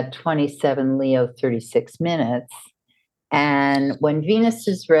at 27 Leo 36 minutes. And when Venus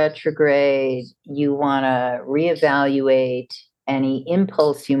is retrograde, you want to reevaluate any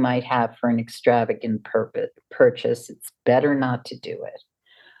impulse you might have for an extravagant purchase. It's better not to do it.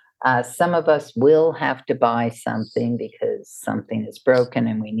 Some of us will have to buy something because something is broken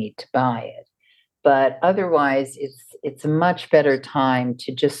and we need to buy it. But otherwise, it's a much better time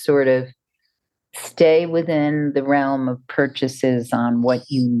to just sort of stay within the realm of purchases on what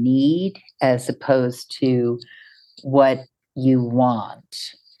you need as opposed to what you want.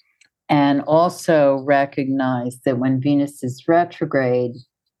 And also recognize that when Venus is retrograde,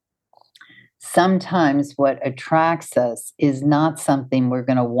 sometimes what attracts us is not something we're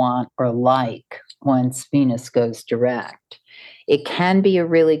going to want or like once Venus goes direct. It can be a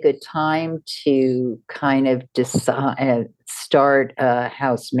really good time to kind of start a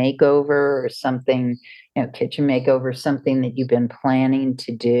house makeover or something, kitchen makeover, something that you've been planning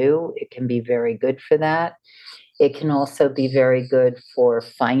to do. It can be very good for that. It can also be very good for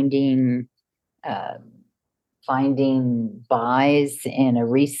finding buys in a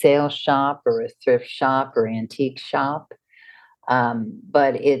resale shop or a thrift shop or antique shop.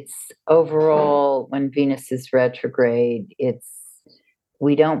 But it's overall, when Venus is retrograde,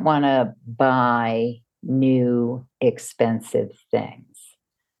 we don't want to buy new expensive things.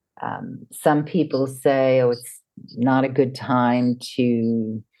 Some people say, oh, it's not a good time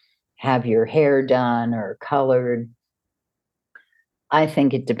to have your hair done or colored. I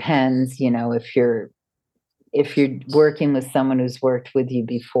think it depends, if you're working with someone who's worked with you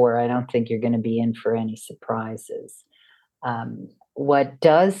before, I don't think you're going to be in for any surprises. What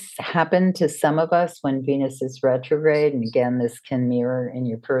does happen to some of us when Venus is retrograde, and again, this can mirror in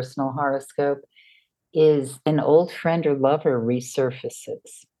your personal horoscope, is an old friend or lover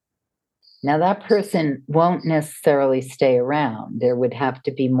resurfaces. Now, that person won't necessarily stay around. There would have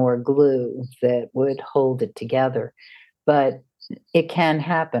to be more glue that would hold it together. But it can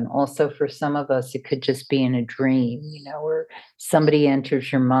happen. Also, for some of us, it could just be in a dream, or somebody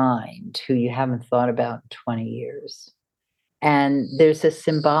enters your mind who you haven't thought about in 20 years. And there's a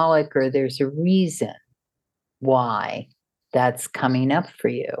symbolic or there's a reason why that's coming up for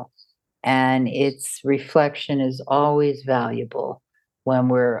you. And its reflection is always valuable when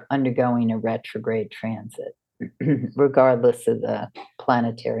we're undergoing a retrograde transit, regardless of the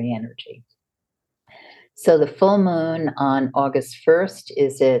planetary energy. So the full moon on August 1st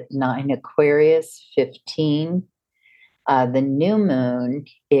is at 9 Aquarius 15. The new moon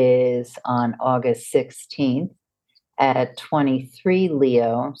is on August 16th at 23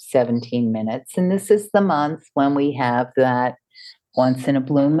 Leo 17 minutes. And this is the month when we have that once in a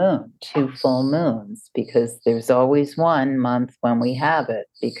blue moon, 2 full moons, because there's always 1 month when we have it,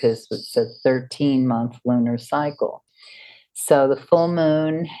 because it's a 13-month lunar cycle. So the full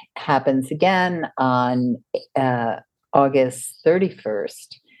moon happens again on August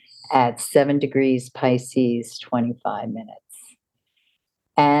 31st at 7 degrees Pisces, 25 minutes.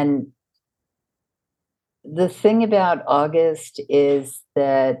 And the thing about August is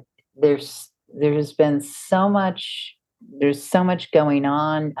that there's so much going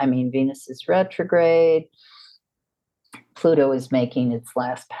on. I mean, Venus is retrograde. Pluto is making its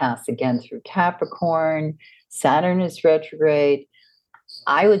last pass again through Capricorn. Saturn is retrograde.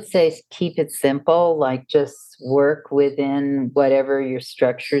 I would say keep it simple, like just work within whatever your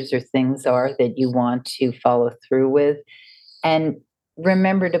structures or things are that you want to follow through with. And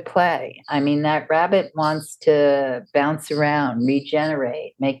remember to play. I mean, that rabbit wants to bounce around,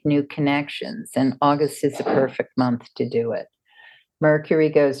 regenerate, make new connections, and August is a perfect month to do it. Mercury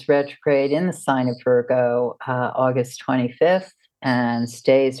goes retrograde in the sign of Virgo August 25th and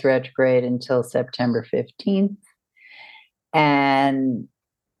stays retrograde until September 15th. And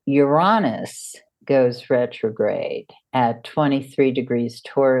Uranus goes retrograde at 23 degrees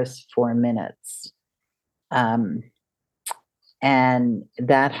Taurus, 4 minutes. And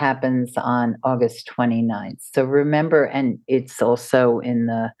that happens on August 29th. So remember, and it's also in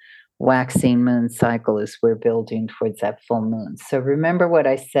the waxing moon cycle as we're building towards that full moon. So remember what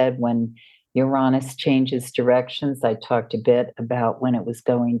I said when Uranus changes directions. I talked a bit about when it was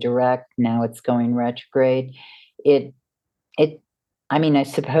going direct, now it's going retrograde. It I mean, I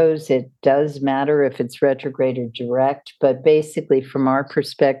suppose it does matter if it's retrograde or direct, but basically, from our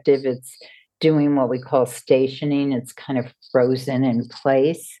perspective, it's doing what we call stationing. It's kind of frozen in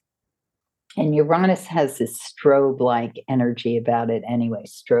place. And Uranus has this strobe like energy about it anyway,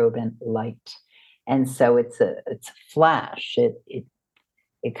 strobe and light. And so it's a flash.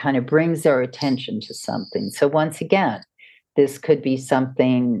 It kind of brings our attention to something. So once again, this could be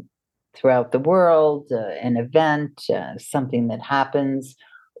something throughout the world, an event, something that happens,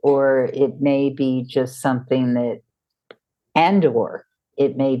 or it may be just something that, and or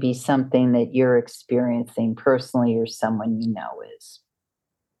it may be something that you're experiencing personally or someone you know is.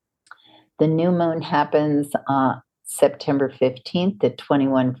 The new moon happens on September 15th at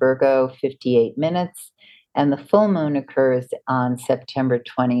 21 Virgo, 58 minutes, and the full moon occurs on September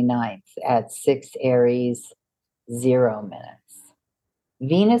 29th at 6 Aries, 0 minutes.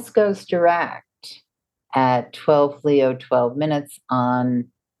 Venus goes direct at 12 Leo, 12 minutes on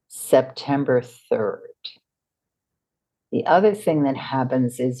September 3rd. The other thing that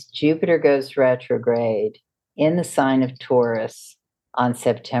happens is Jupiter goes retrograde in the sign of Taurus on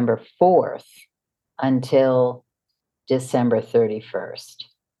September 4th until December 31st.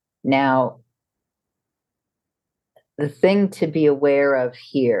 Now, the thing to be aware of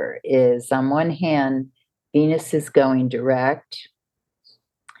here is, on one hand, Venus is going direct.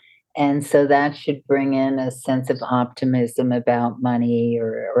 And so that should bring in a sense of optimism about money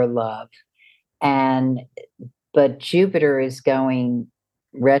or love. But Jupiter is going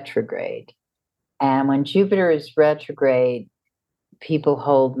retrograde. And when Jupiter is retrograde, people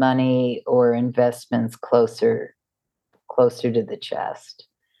hold money or investments closer to the chest.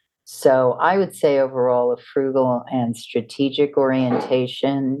 So I would say overall a frugal and strategic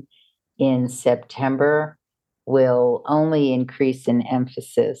orientation in September will only increase in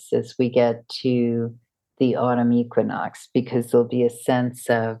emphasis as we get to the autumn equinox, because there'll be a sense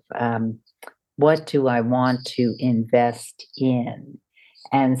of what do I want to invest in?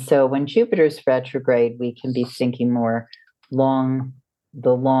 And so when Jupiter's retrograde, we can be thinking more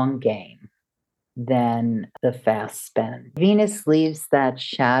the long game than the fast spend. Venus leaves that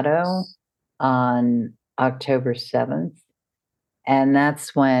shadow on October 7th. And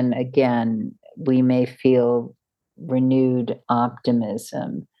that's when, again, we may feel renewed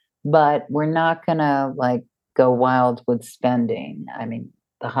optimism, but we're not going to like go wild with spending. I mean,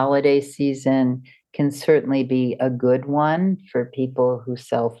 the holiday season can certainly be a good one for people who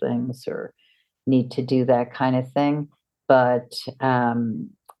sell things or need to do that kind of thing. But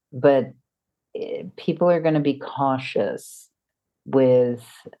people are going to be cautious with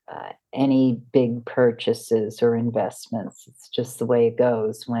any big purchases or investments. It's just the way it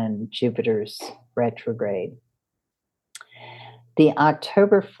goes when Jupiter's retrograde. The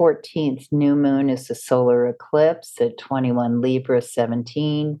October 14th new moon is a solar eclipse at 21 Libra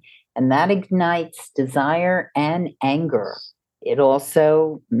 17, and that ignites desire and anger. It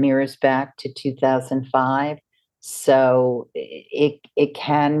also mirrors back to 2005. So it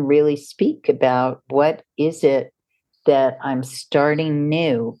can really speak about what is it that I'm starting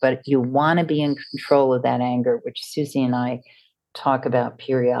new, but you want to be in control of that anger, which Susie and I talk about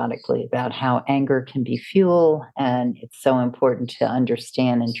periodically, about how anger can be fuel, and it's so important to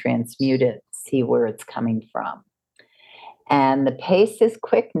understand and transmute it, see where it's coming from. And the pace is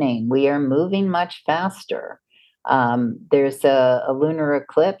quickening. We are moving much faster. There's a lunar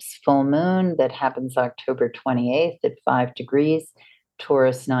eclipse, full moon, that happens October 28th at 5 degrees,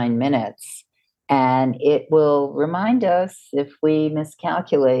 Taurus, 9 minutes. And it will remind us, if we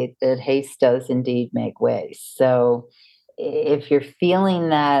miscalculate, that haste does indeed make waste. So if you're feeling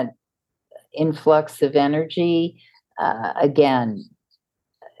that influx of energy, again,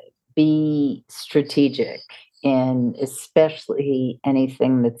 be strategic in especially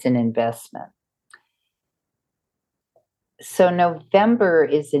anything that's an investment. So November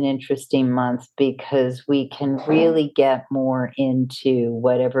is an interesting month because we can really get more into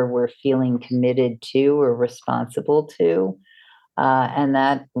whatever we're feeling committed to or responsible to. And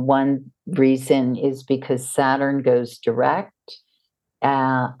that one reason is because Saturn goes direct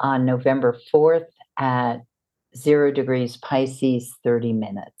on November 4th at 0 degrees Pisces, 30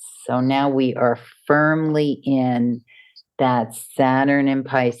 minutes. So now we are firmly in that Saturn in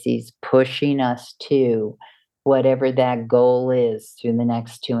Pisces pushing us to whatever that goal is through the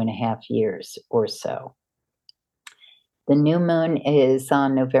next 2.5 years or so. The new moon is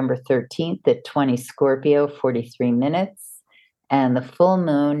on November 13th at 20 Scorpio, 43 minutes. And the full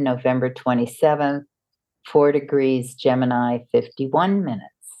moon, November 27th, 4 degrees Gemini, 51 minutes.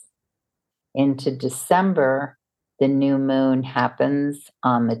 Into December, the new moon happens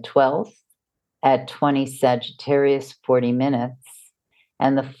on the 12th at 20 Sagittarius, 40 minutes.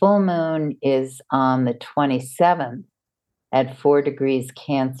 And the full moon is on the 27th at 4 degrees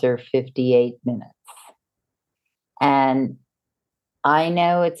Cancer, 58 minutes. And I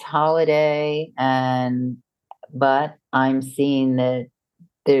know it's holiday, but I'm seeing that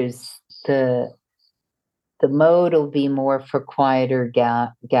there's the mode will be more for quieter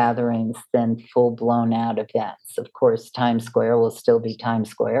gatherings than full blown out events. Of course, Times Square will still be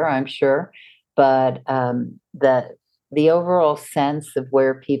Times Square, I'm sure, but the overall sense of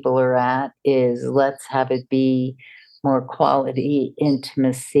where people are at is let's have it be more quality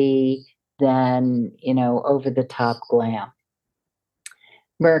intimacy than, over the top glam.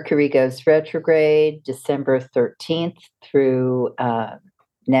 Mercury goes retrograde December 13th through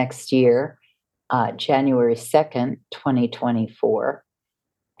next year, January 2nd, 2024.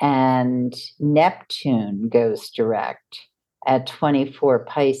 And Neptune goes direct at 24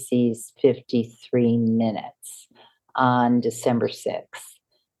 Pisces, 53 minutes on December 6th.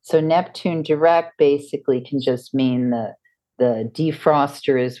 So Neptune direct basically can just mean the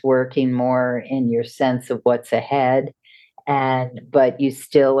defroster is working more in your sense of what's ahead, but you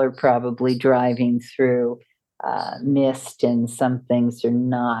still are probably driving through mist, and some things are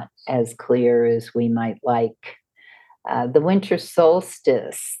not as clear as we might like. The winter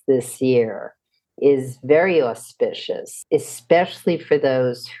solstice this year is very auspicious, especially for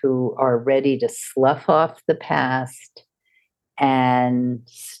those who are ready to slough off the past and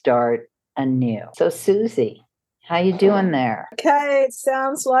start anew. So, Susie, how you doing there? Okay, it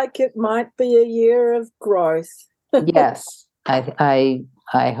sounds like it might be a year of growth. Yes, I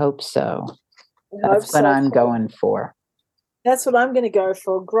hope so. That's what I'm going for. That's what I'm going to go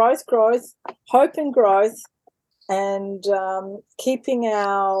for. Growth, hope and growth, and keeping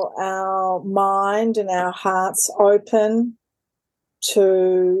our mind and our hearts open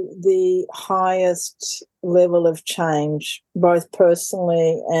to the highest level of change, both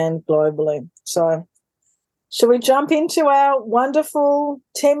personally and globally. So shall we jump into our wonderful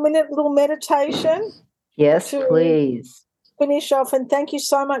 10-minute little meditation? Yes, please. Finish off, and thank you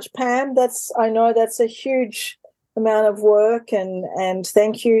so much, Pam. I know that's a huge amount of work, and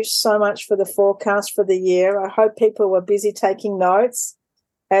thank you so much for the forecast for the year. I hope people were busy taking notes,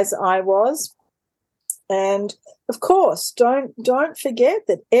 as I was. And of course, don't forget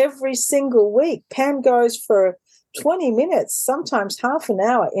that every single week Pam goes for 20 minutes, sometimes half an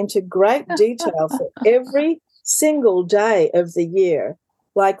hour, into great detail for every single day of the year.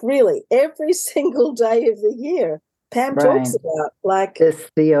 Like really, every single day of the year, Pam talks about this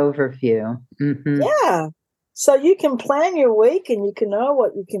the overview. Mm-hmm. Yeah. So you can plan your week and you can know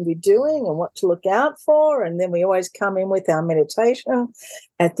what you can be doing and what to look out for. And then we always come in with our meditation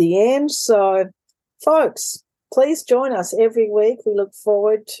at the end. So, folks, please join us every week. We look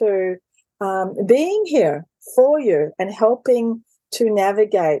forward to being here for you and helping to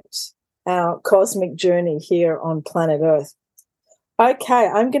navigate our cosmic journey here on planet Earth. Okay,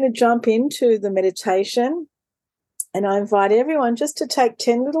 I'm going to jump into the meditation, and I invite everyone just to take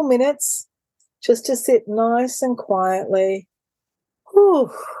 10 little minutes just to sit nice and quietly,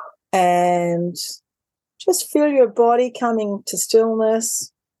 and just feel your body coming to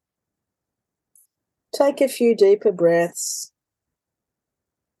stillness. Take a few deeper breaths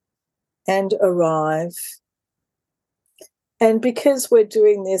and arrive. And because we're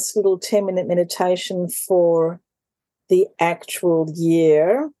doing this little 10-minute meditation for the actual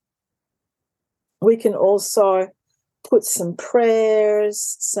year, we can also put some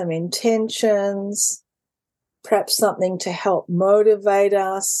prayers, some intentions, perhaps something to help motivate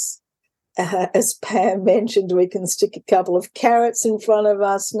us. As Pam mentioned, we can stick a couple of carrots in front of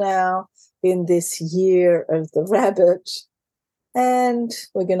us now in this year of the rabbit, and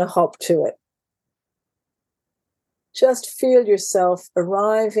we're going to hop to it. just feel yourself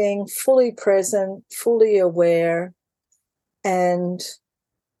arriving, fully present, fully aware, and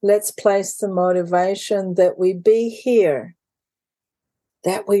let's place the motivation that we be here,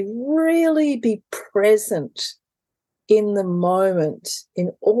 that we really be present in the moment,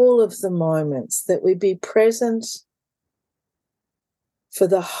 in all of the moments, that we be present for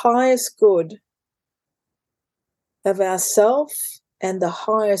the highest good of ourself and the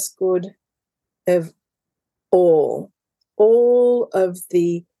highest good of all of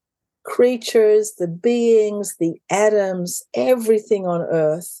the creatures, the beings, the atoms, everything on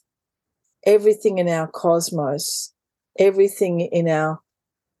earth, everything in our cosmos, everything in our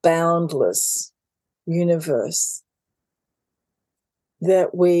boundless universe,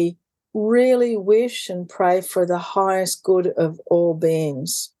 that we really wish and pray for the highest good of all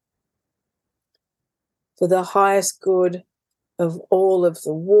beings, for the highest good of all of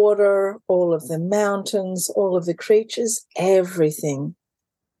the water, all of the mountains, all of the creatures, everything.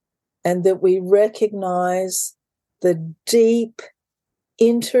 And that we recognize the deep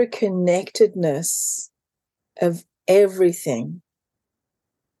interconnectedness of everything,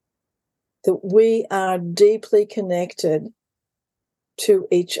 that we are deeply connected to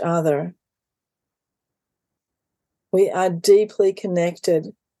each other. We are deeply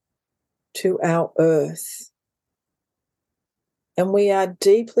connected to our earth. And we are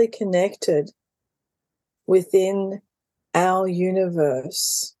deeply connected within our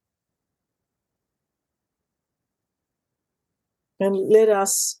universe. And let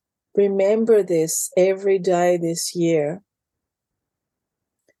us remember this every day this year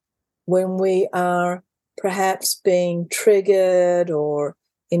when we are perhaps being triggered or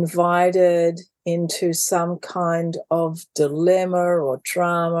invited into some kind of dilemma or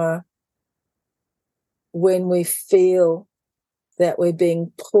drama, when we feel that we're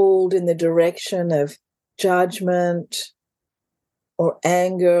being pulled in the direction of judgment or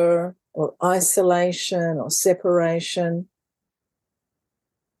anger or isolation or separation,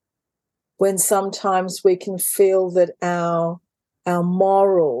 when sometimes we can feel that our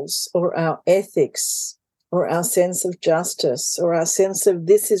morals or our ethics or our sense of justice or our sense of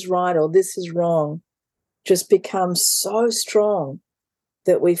this is right or this is wrong just becomes so strong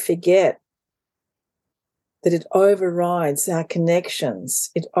that we forget that it overrides our connections,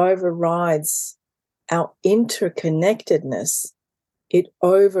 it overrides our interconnectedness, it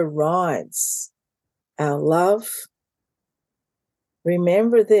overrides our love.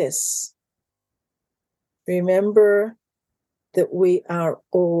 Remember this. Remember that we are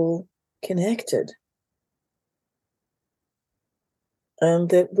all connected and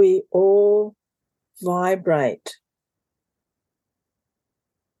that we all vibrate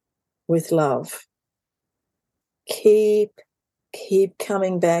with love. Keep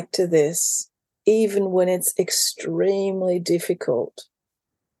coming back to this, even when it's extremely difficult.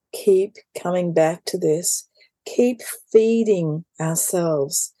 Keep coming back to this. Keep feeding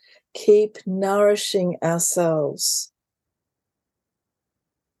ourselves. Keep nourishing ourselves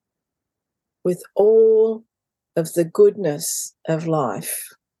with all of the goodness of life.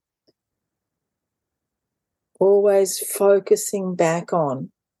 Always focusing back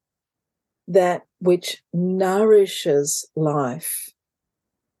on that which nourishes life.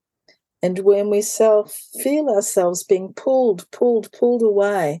 And when we feel ourselves being pulled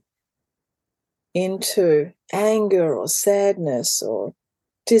away into anger or sadness or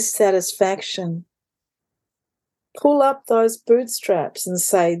dissatisfaction, pull up those bootstraps and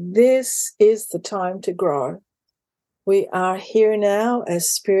say, this is the time to grow. We are here now as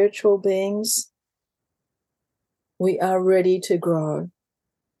spiritual beings. We are ready to grow.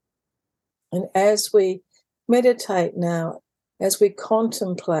 And as we meditate now, as we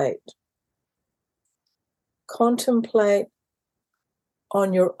contemplate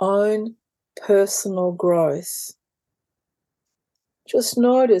on your own personal growth. Just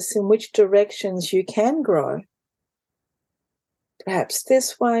notice in which directions you can grow. Perhaps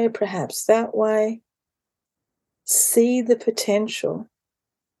this way, perhaps that way. See the potential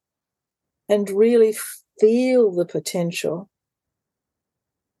and really feel the potential.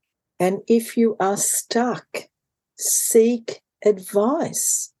 And if you are stuck, seek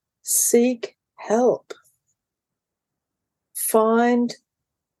advice, seek help. Find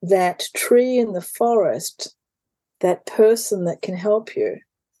that tree in the forest, that person that can help you,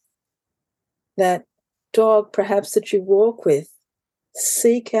 that dog perhaps that you walk with.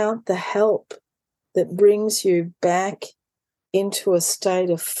 Seek out the help that brings you back into a state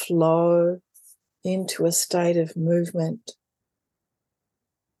of flow, into a state of movement.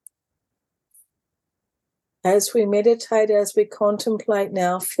 As we meditate, as we contemplate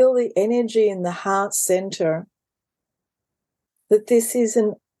now, feel the energy in the heart center that this is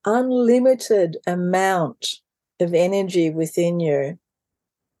an unlimited amount of energy within you.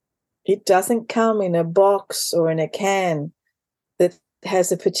 It doesn't come in a box or in a can that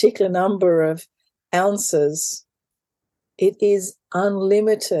has a particular number of ounces. It is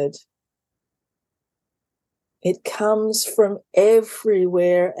unlimited. It comes from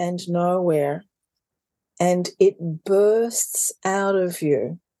everywhere and nowhere, and it bursts out of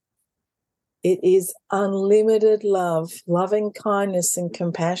you. It is unlimited love, loving kindness and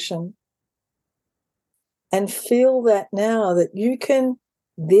compassion. And feel that now that you can,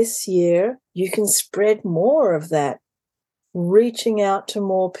 this year, you can spread more of that, reaching out to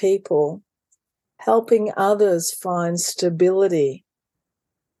more people, helping others find stability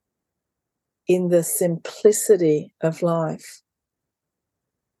in the simplicity of life,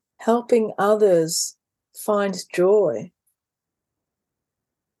 helping others find joy,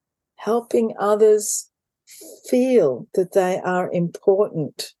 helping others feel that they are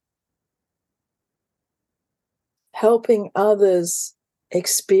important, helping others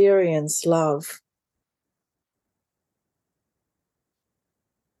experience love.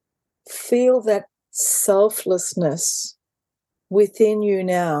 Feel that selflessness within you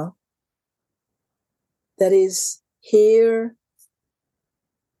now that is here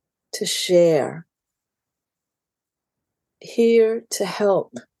to share, here to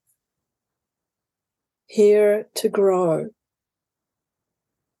help, here to grow.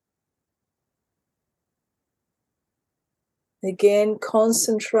 Again,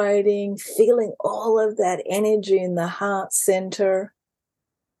 concentrating, feeling all of that energy in the heart center.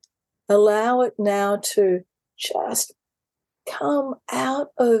 Allow it now to just come out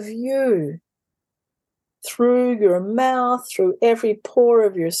of you, through your mouth, through every pore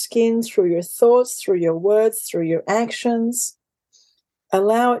of your skin, through your thoughts, through your words, through your actions.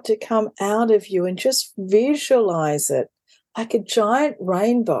 Allow it to come out of you and just visualize it like a giant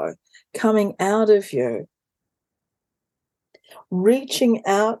rainbow coming out of you. Reaching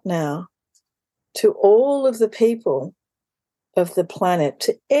out now to all of the people of the planet,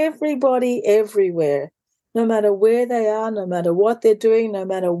 to everybody everywhere, no matter where they are, no matter what they're doing, no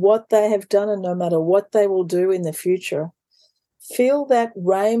matter what they have done, and no matter what they will do in the future. Feel that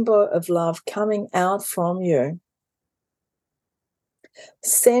rainbow of love coming out from you.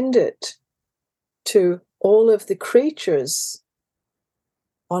 Send it to all of the creatures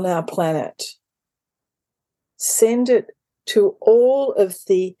on our planet. Send it to all of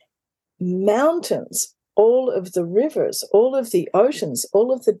the mountains, all of the rivers, all of the oceans,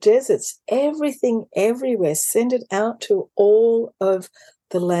 all of the deserts, everything everywhere. Send it out to all of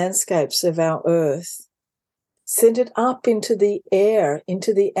the landscapes of our earth. Send it up into the air,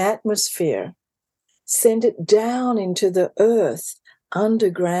 into the atmosphere. Send it down into the earth,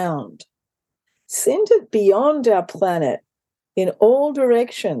 underground. Send it beyond our planet in all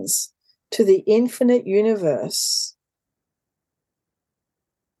directions to the infinite universe.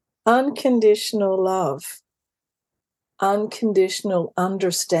 Unconditional love, unconditional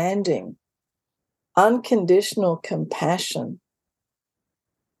understanding, unconditional compassion,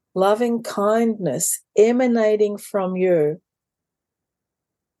 loving kindness emanating from you.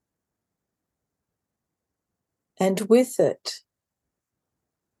 And with it,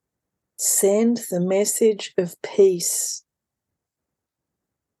 send the message of peace.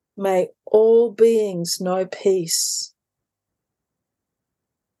 May all beings know peace.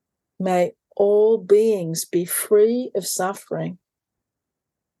 May all beings be free of suffering.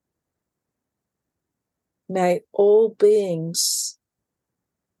 May all beings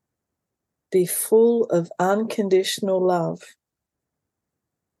be full of unconditional love.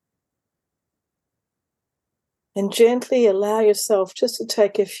 And gently allow yourself just to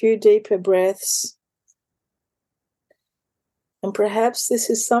take a few deeper breaths. And perhaps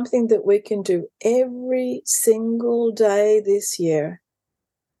this is something that we can do every single day this year,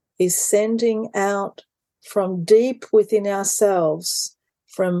 is sending out from deep within ourselves,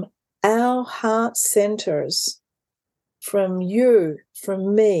 from our heart centers, from you,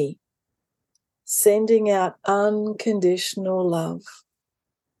 from me, sending out unconditional love.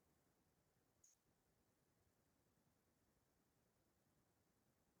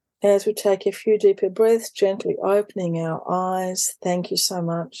 As we take a few deeper breaths, gently opening our eyes. Thank you so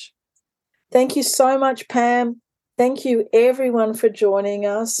much. Thank you so much, Pam. Thank you, everyone, for joining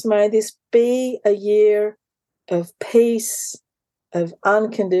us. May this be a year of peace, of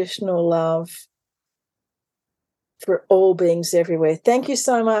unconditional love for all beings everywhere. Thank you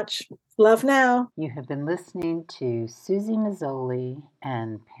so much. Love now. You have been listening to Susie Mazzoli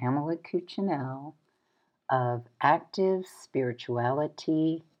and Pamela Cuccinell of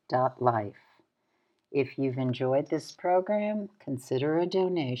ActiveSpirituality.life. If you've enjoyed this program, consider a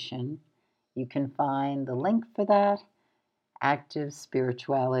donation. You can find the link for that,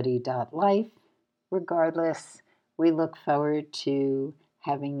 activespirituality.life. Regardless, we look forward to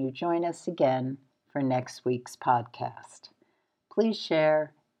having you join us again for next week's podcast. Please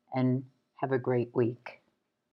share and have a great week.